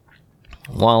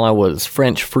 while I was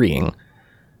French freeing,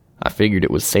 I figured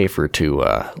it was safer to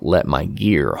let my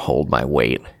gear hold my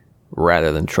weight,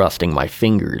 rather than trusting my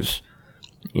fingers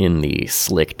in the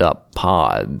slicked up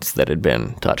pods that had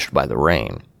been touched by the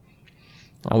rain.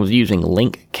 I was using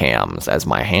link cams as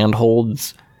my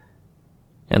handholds,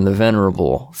 and the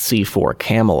venerable C4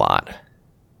 Camelot,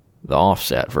 the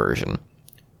offset version,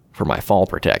 for my fall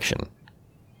protection.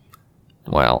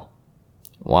 Well,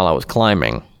 while I was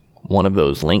climbing, one of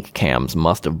those link cams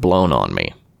must have blown on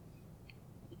me.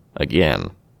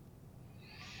 Again.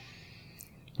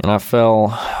 And I fell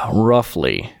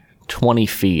roughly 20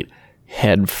 feet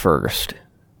head first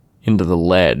into the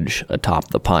ledge atop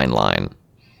the pine line.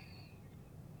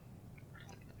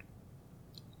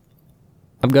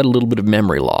 I've got a little bit of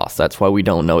memory loss. That's why we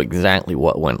don't know exactly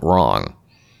what went wrong.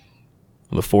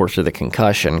 The force of the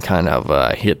concussion kind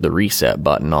of hit the reset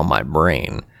button on my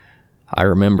brain. I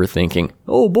remember thinking,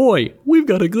 oh boy, we've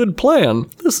got a good plan.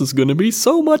 This is going to be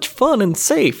so much fun and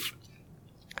safe.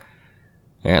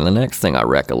 And the next thing I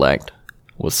recollect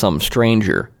was some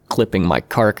stranger clipping my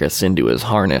carcass into his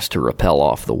harness to rappel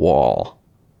off the wall.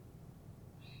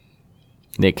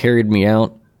 They carried me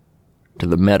out to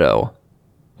the meadow,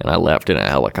 and I left in a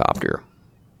helicopter.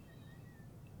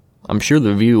 I'm sure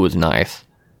the view was nice,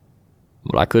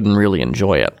 but I couldn't really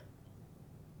enjoy it.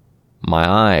 My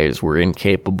eyes were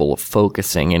incapable of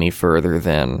focusing any further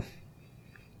than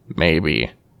maybe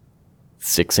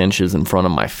 6 inches in front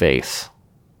of my face.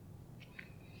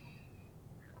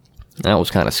 That was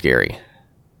kind of scary.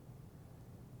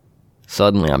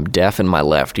 Suddenly, I'm deaf in my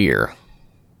left ear.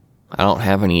 I don't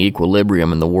have any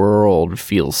equilibrium in the world,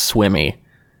 feels swimmy,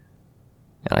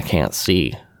 and I can't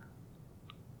see.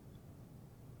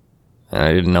 And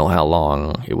I didn't know how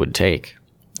long it would take,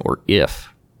 or if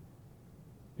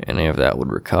any of that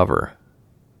would recover.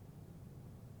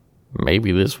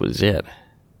 Maybe this was it.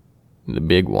 The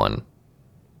big one.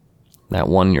 That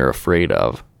one you're afraid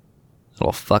of.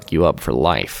 It'll fuck you up for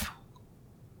life.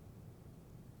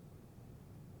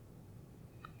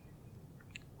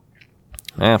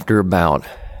 After about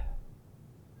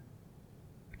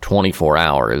 24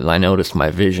 hours, I noticed my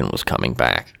vision was coming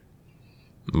back.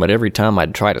 But every time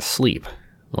I'd try to sleep,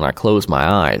 when I closed my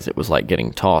eyes, it was like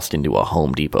getting tossed into a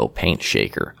Home Depot paint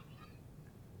shaker.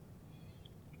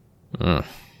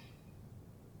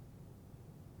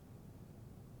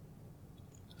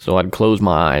 So I'd close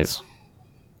my eyes,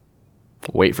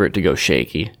 wait for it to go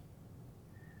shaky,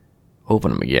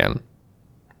 open them again,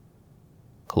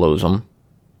 close them,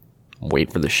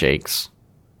 wait for the shakes,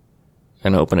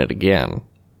 and open it again.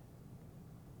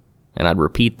 And I'd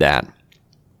repeat that,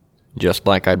 just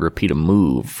like I'd repeat a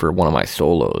move for one of my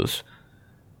solos,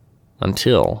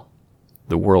 until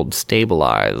the world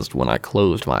stabilized when I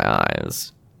closed my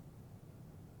eyes,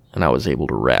 and I was able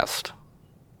to rest.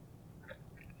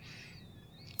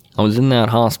 I was in that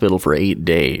hospital for 8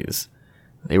 days.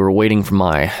 They were waiting for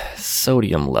my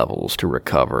sodium levels to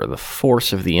recover. The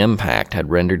force of the impact had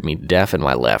rendered me deaf in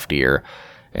my left ear,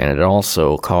 and it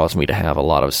also caused me to have a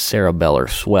lot of cerebellar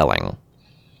swelling.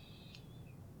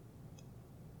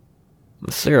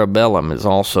 The cerebellum is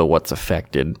also what's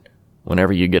affected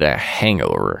whenever you get a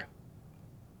hangover.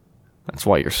 That's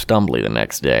why you're stumbly the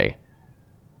next day.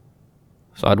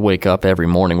 So I'd wake up every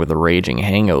morning with a raging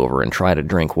hangover and try to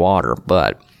drink water,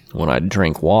 but when I'd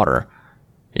drink water,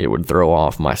 it would throw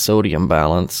off my sodium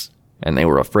balance, and they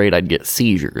were afraid I'd get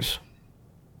seizures.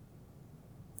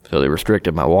 So they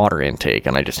restricted my water intake,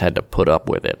 and I just had to put up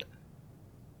with it.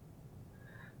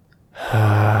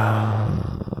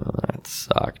 That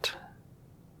sucked.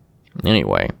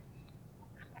 Anyway,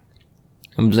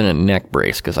 I was in a neck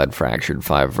brace because I'd fractured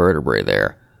 5 vertebrae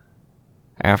there.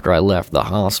 After I left the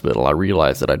hospital, I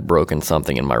realized that I'd broken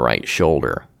something in my right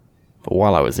shoulder. But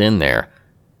while I was in there,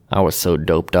 I was so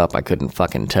doped up I couldn't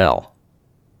fucking tell.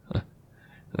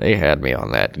 They had me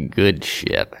on that good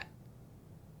shit.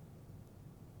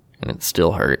 And it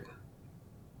still hurt.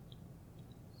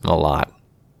 A lot.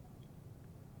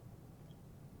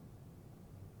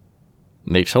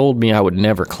 They told me I would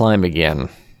never climb again,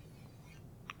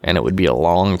 and it would be a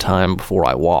long time before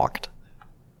I walked,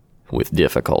 with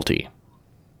difficulty.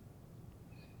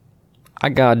 I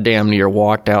goddamn near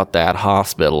walked out that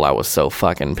hospital. I was so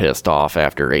fucking pissed off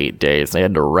after 8 days. They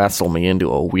had to wrestle me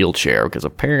into a wheelchair, because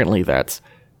apparently that's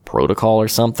protocol or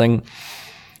something.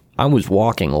 I was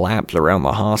walking laps around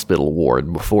the hospital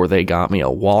ward before they got me a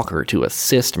walker to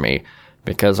assist me,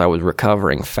 because I was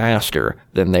recovering faster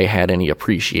than they had any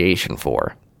appreciation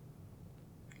for.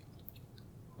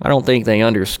 I don't think they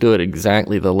understood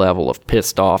exactly the level of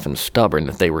pissed off and stubborn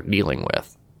that they were dealing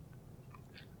with.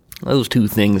 Those two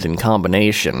things in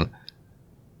combination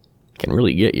can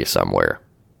really get you somewhere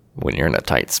when you're in a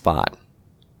tight spot.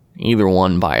 Either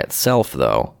one by itself,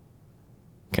 though,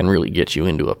 can really get you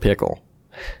into a pickle.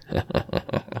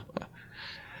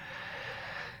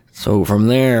 So from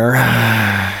there,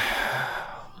 I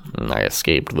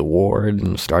escaped the ward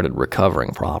and started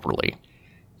recovering properly.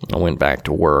 I went back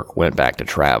to work, went back to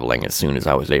traveling as soon as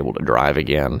I was able to drive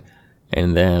again,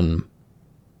 and then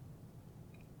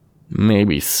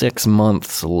maybe 6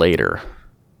 months later,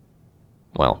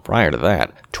 well, prior to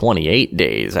that, 28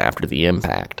 days after the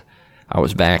impact, I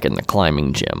was back in the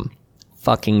climbing gym,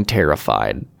 fucking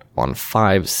terrified, on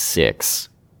 5-6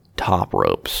 top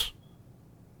ropes.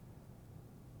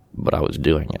 But I was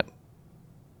doing it.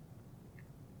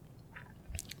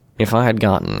 If I had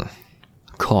gotten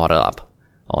caught up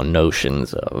on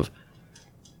notions of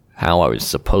how I was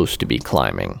supposed to be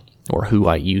climbing, or who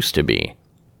I used to be,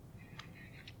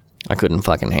 I couldn't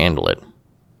fucking handle it.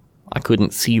 I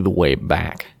couldn't see the way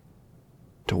back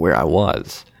to where I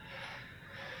was.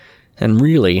 And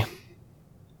really,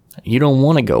 you don't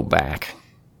want to go back.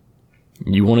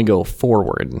 You want to go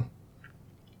forward.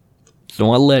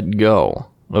 So I let go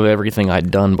of everything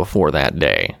I'd done before that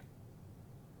day.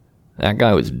 That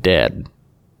guy was dead.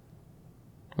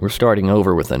 We're starting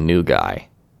over with a new guy.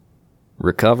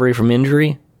 Recovery from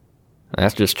injury?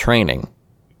 That's just training.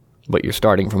 But you're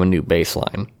starting from a new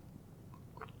baseline.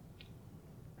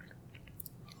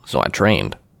 So I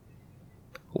trained.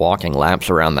 Walking laps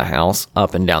around the house,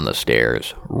 up and down the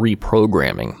stairs,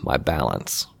 reprogramming my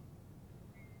balance.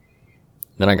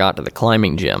 Then I got to the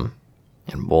climbing gym,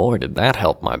 and boy, did that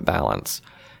help my balance.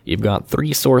 You've got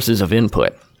 3 sources of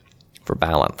input for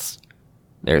balance.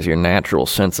 There's your natural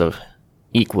sense of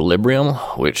equilibrium,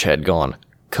 which had gone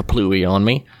kaplooey on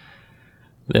me.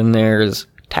 Then there's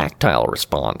tactile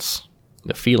response,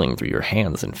 the feeling through your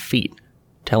hands and feet,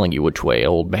 telling you which way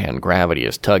old man gravity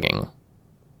is tugging.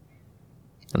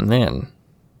 And then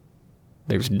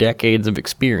there's decades of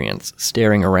experience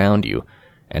staring around you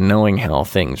and knowing how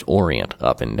things orient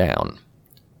up and down.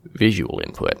 Visual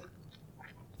input.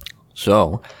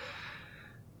 So,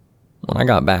 when I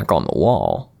got back on the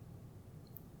wall,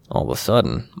 all of a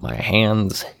sudden, my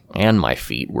hands and my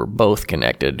feet were both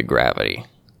connected to gravity.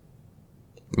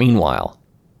 Meanwhile,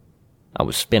 I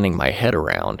was spinning my head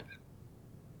around.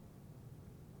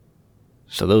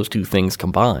 So those two things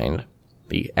combined,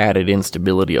 the added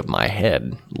instability of my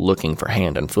head looking for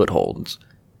hand and footholds,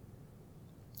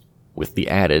 with the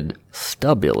added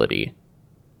stability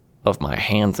of my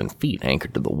hands and feet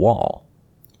anchored to the wall,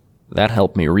 that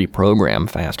helped me reprogram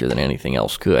faster than anything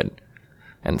else could.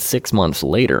 And 6 months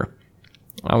later,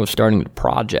 I was starting to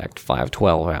project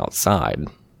 512 outside.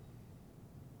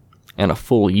 And a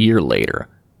full year later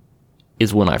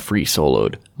is when I free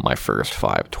soloed my first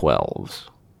 512s.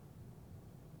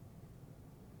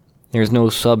 There's no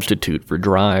substitute for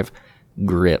drive,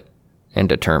 grit, and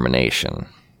determination.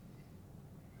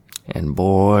 And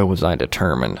boy, was I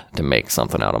determined to make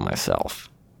something out of myself.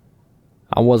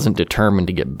 I wasn't determined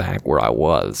to get back where I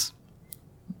was.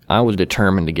 I was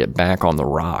determined to get back on the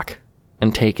rock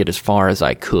and take it as far as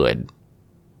I could,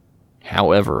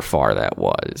 however far that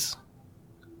was.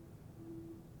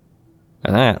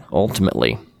 And that,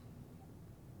 ultimately,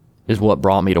 is what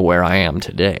brought me to where I am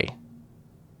today.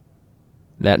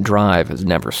 That drive has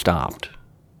never stopped.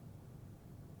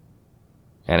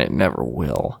 And it never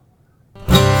will.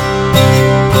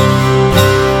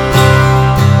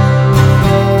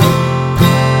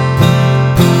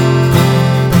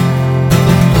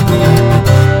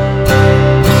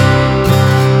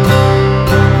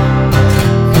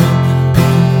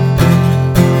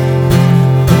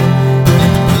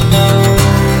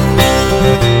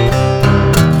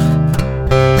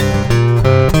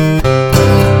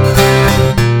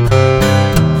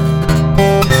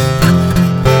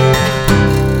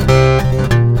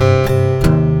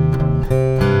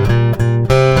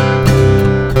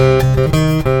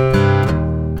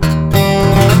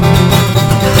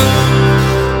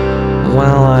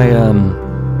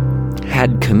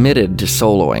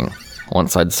 soloing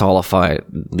once I'd solidified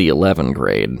the 11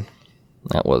 grade.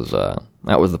 That was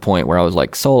the point where I was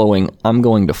like, soloing, I'm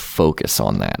going to focus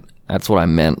on that. That's what I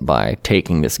meant by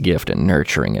taking this gift and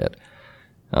nurturing it.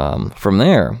 From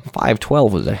there,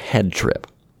 512 was a head trip.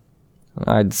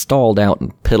 I'd stalled out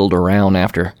and piddled around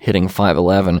after hitting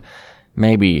 511,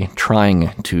 maybe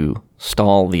trying to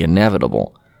stall the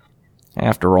inevitable.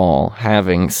 After all,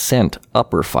 having sent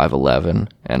upper 511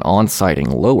 and on-sighting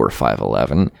lower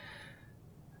 511,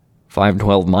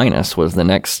 512 minus was the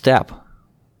next step.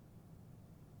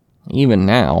 Even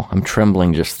now, I'm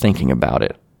trembling just thinking about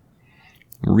it.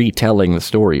 Retelling the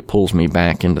story pulls me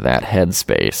back into that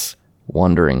headspace,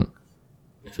 wondering,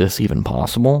 is this even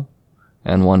possible?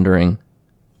 And wondering,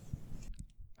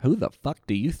 who the fuck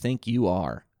do you think you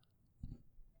are?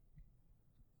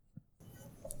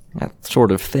 That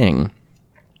sort of thing,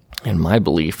 in my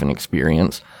belief and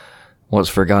experience, was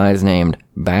for guys named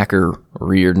Backer,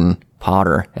 Reardon,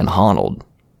 Potter, and Honnold.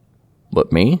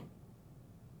 But me?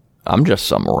 I'm just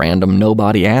some random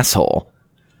nobody asshole.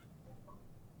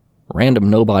 Random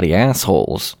nobody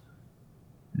assholes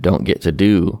don't get to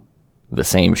do the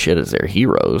same shit as their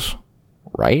heroes,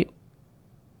 right?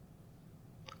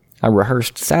 I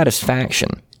rehearsed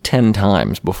Satisfaction 10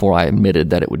 times before I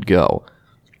admitted that it would go.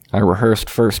 I rehearsed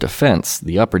First Offense,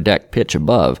 the upper deck pitch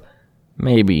above,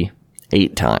 maybe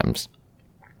 8 times.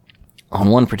 On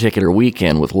one particular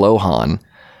weekend with Lohan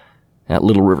at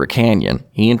Little River Canyon,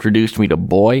 he introduced me to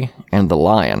Boy and the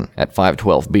Lion at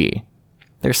 512B.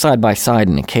 They're side by side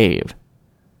in a cave.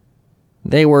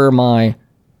 They were my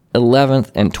 11th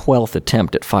and 12th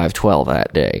attempt at 512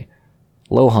 that day.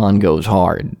 Lohan goes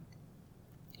hard.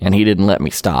 And he didn't let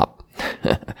me stop.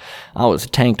 I was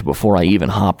tanked before I even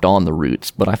hopped on the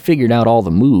routes, but I figured out all the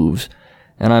moves,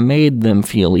 and I made them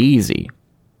feel easy.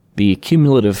 The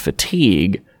cumulative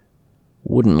fatigue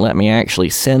wouldn't let me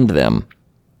actually send them,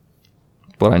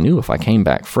 but I knew if I came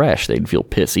back fresh, they'd feel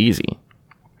piss easy.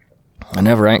 I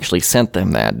never actually sent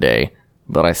them that day,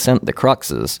 but I sent the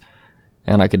cruxes,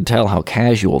 and I could tell how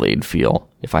casual they'd feel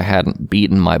if I hadn't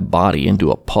beaten my body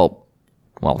into a pulp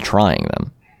while trying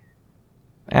them.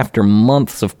 After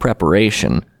months of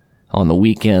preparation, on the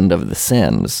weekend of the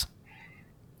Sends,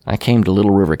 I came to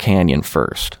Little River Canyon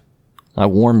first. I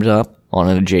warmed up on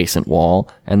an adjacent wall,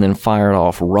 and then fired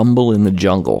off Rumble in the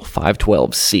Jungle,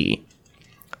 512C.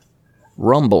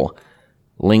 Rumble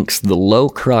links the low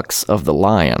crux of the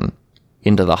Lion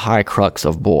into the high crux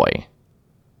of Boy.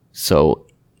 So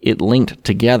it linked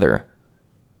together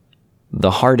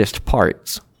the hardest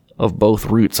parts of both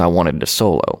routes I wanted to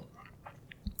solo.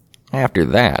 After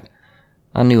that,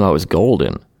 I knew I was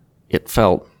golden. It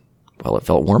felt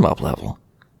warm-up level.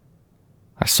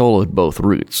 I soloed both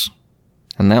routes,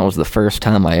 and that was the first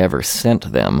time I ever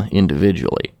sent them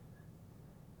individually.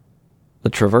 The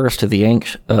traverse to the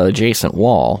adjacent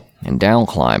wall and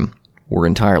downclimb were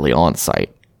entirely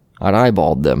on-site. I'd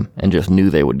eyeballed them and just knew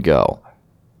they would go.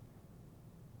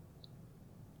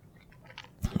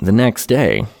 The next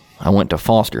day, I went to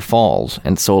Foster Falls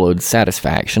and soloed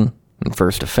Satisfaction and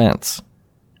First Offense.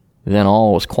 Then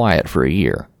all was quiet for a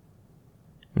year.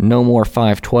 No more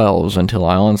 512s until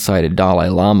I on-sighted Dalai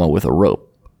Lama with a rope.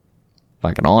 If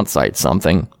I can on-sight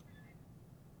something,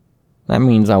 that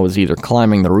means I was either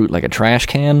climbing the route like a trash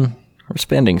can, or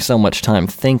spending so much time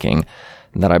thinking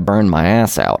that I burned my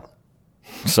ass out.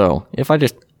 So, if I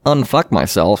just unfuck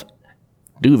myself,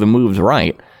 do the moves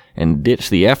right, and ditch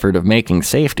the effort of making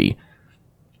safety,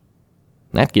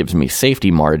 that gives me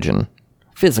safety margin,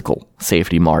 physical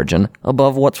safety margin,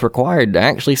 above what's required to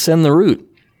actually send the route.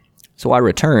 So I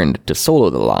returned to solo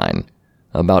the line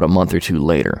about a month or two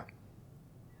later.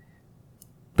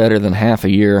 Better than half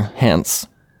a year hence,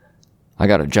 I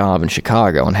got a job in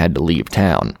Chicago and had to leave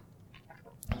town.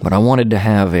 But I wanted to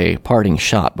have a parting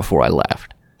shot before I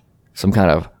left. Some kind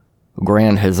of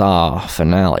grand huzzah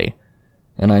finale.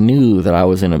 And I knew that I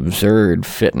was in absurd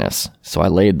fitness, so I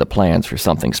laid the plans for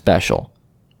something special.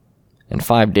 And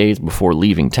 5 days before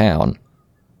leaving town,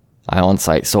 I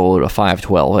on-site soloed a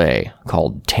 512A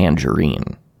called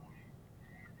Tangerine.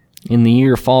 In the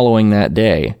year following that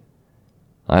day,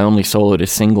 I only soloed a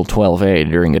single 12A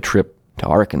during a trip to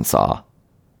Arkansas,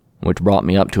 which brought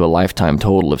me up to a lifetime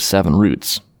total of 7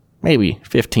 routes. Maybe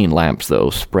 15 laps, though,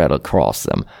 spread across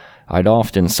them. I'd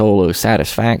often solo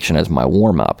Satisfaction as my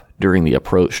warm-up during the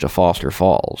approach to Foster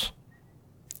Falls.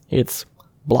 It's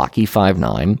blocky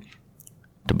 5.9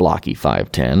 to blocky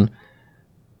 5.10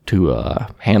 to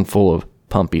a handful of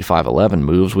pumpy 5.11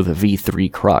 moves with a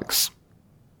V3 crux.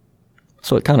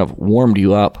 So it kind of warmed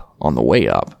you up on the way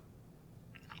up.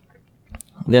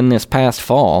 Then this past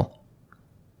fall,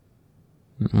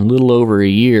 A little over a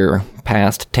year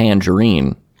past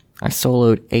Tangerine, I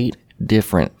soloed 8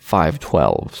 different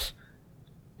 512s,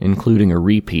 including a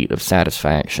repeat of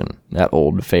Satisfaction, that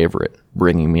old favorite,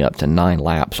 bringing me up to 9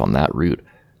 laps on that route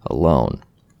alone.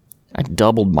 I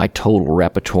doubled my total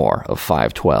repertoire of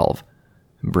 512,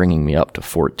 bringing me up to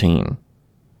 14.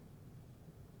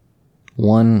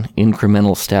 One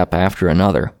incremental step after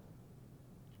another.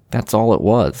 That's all it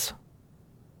was.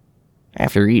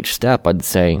 After each step, I'd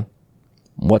say,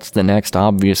 what's the next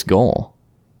obvious goal?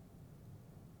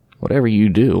 Whatever you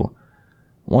do,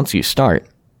 once you start,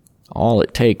 all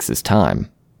it takes is time.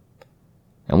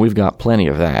 And we've got plenty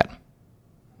of that,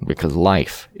 because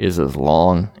life is as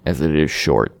long as it is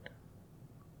short.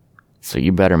 So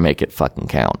you better make it fucking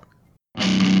count.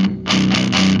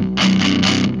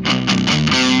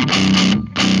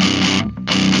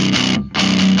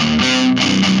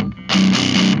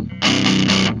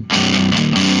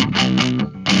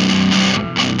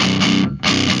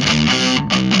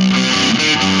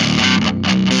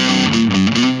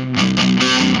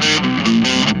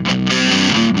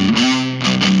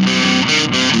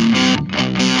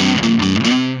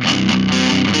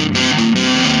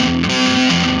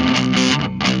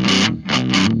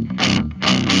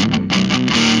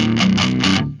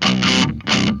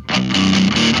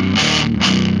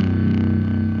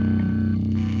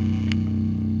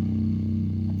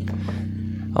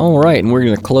 Alright, and we're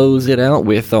going to close it out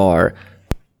with our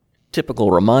typical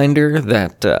reminder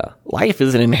that life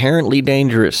is an inherently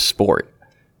dangerous sport.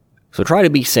 So try to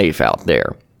be safe out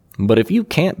there. But if you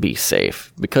can't be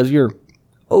safe because you're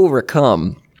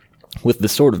overcome with the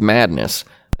sort of madness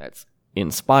that's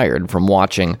inspired from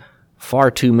watching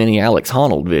far too many Alex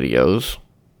Honnold videos,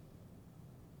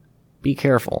 be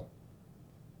careful.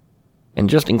 And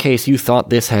just in case you thought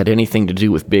this had anything to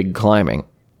do with big climbing,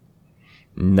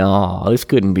 nah, this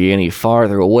couldn't be any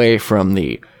farther away from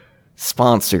the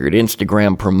sponsored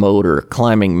Instagram promoter,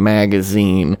 climbing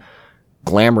magazine,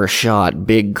 glamour shot,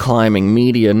 big climbing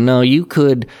media. No, you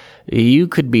could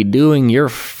be doing your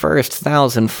first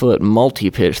 1,000-foot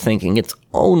multi-pitch thinking it's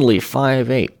only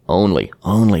 5'8".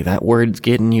 Only. That word's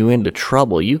getting you into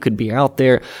trouble. You could be out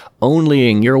there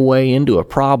onlying your way into a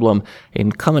problem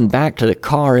and coming back to the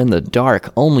car in the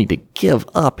dark only to give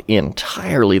up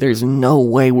entirely. There's no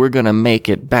way we're gonna make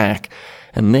it back.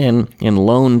 And then, in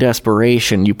lone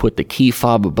desperation, you put the key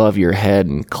fob above your head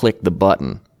and click the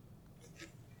button.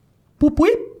 Boop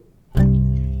whip.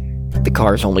 The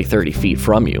car's only 30 feet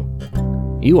from you.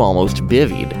 You almost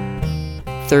bivvied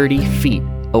 30 feet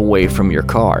away from your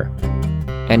car.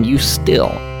 And you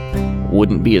still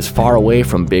wouldn't be as far away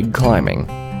from big climbing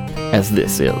as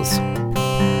this is.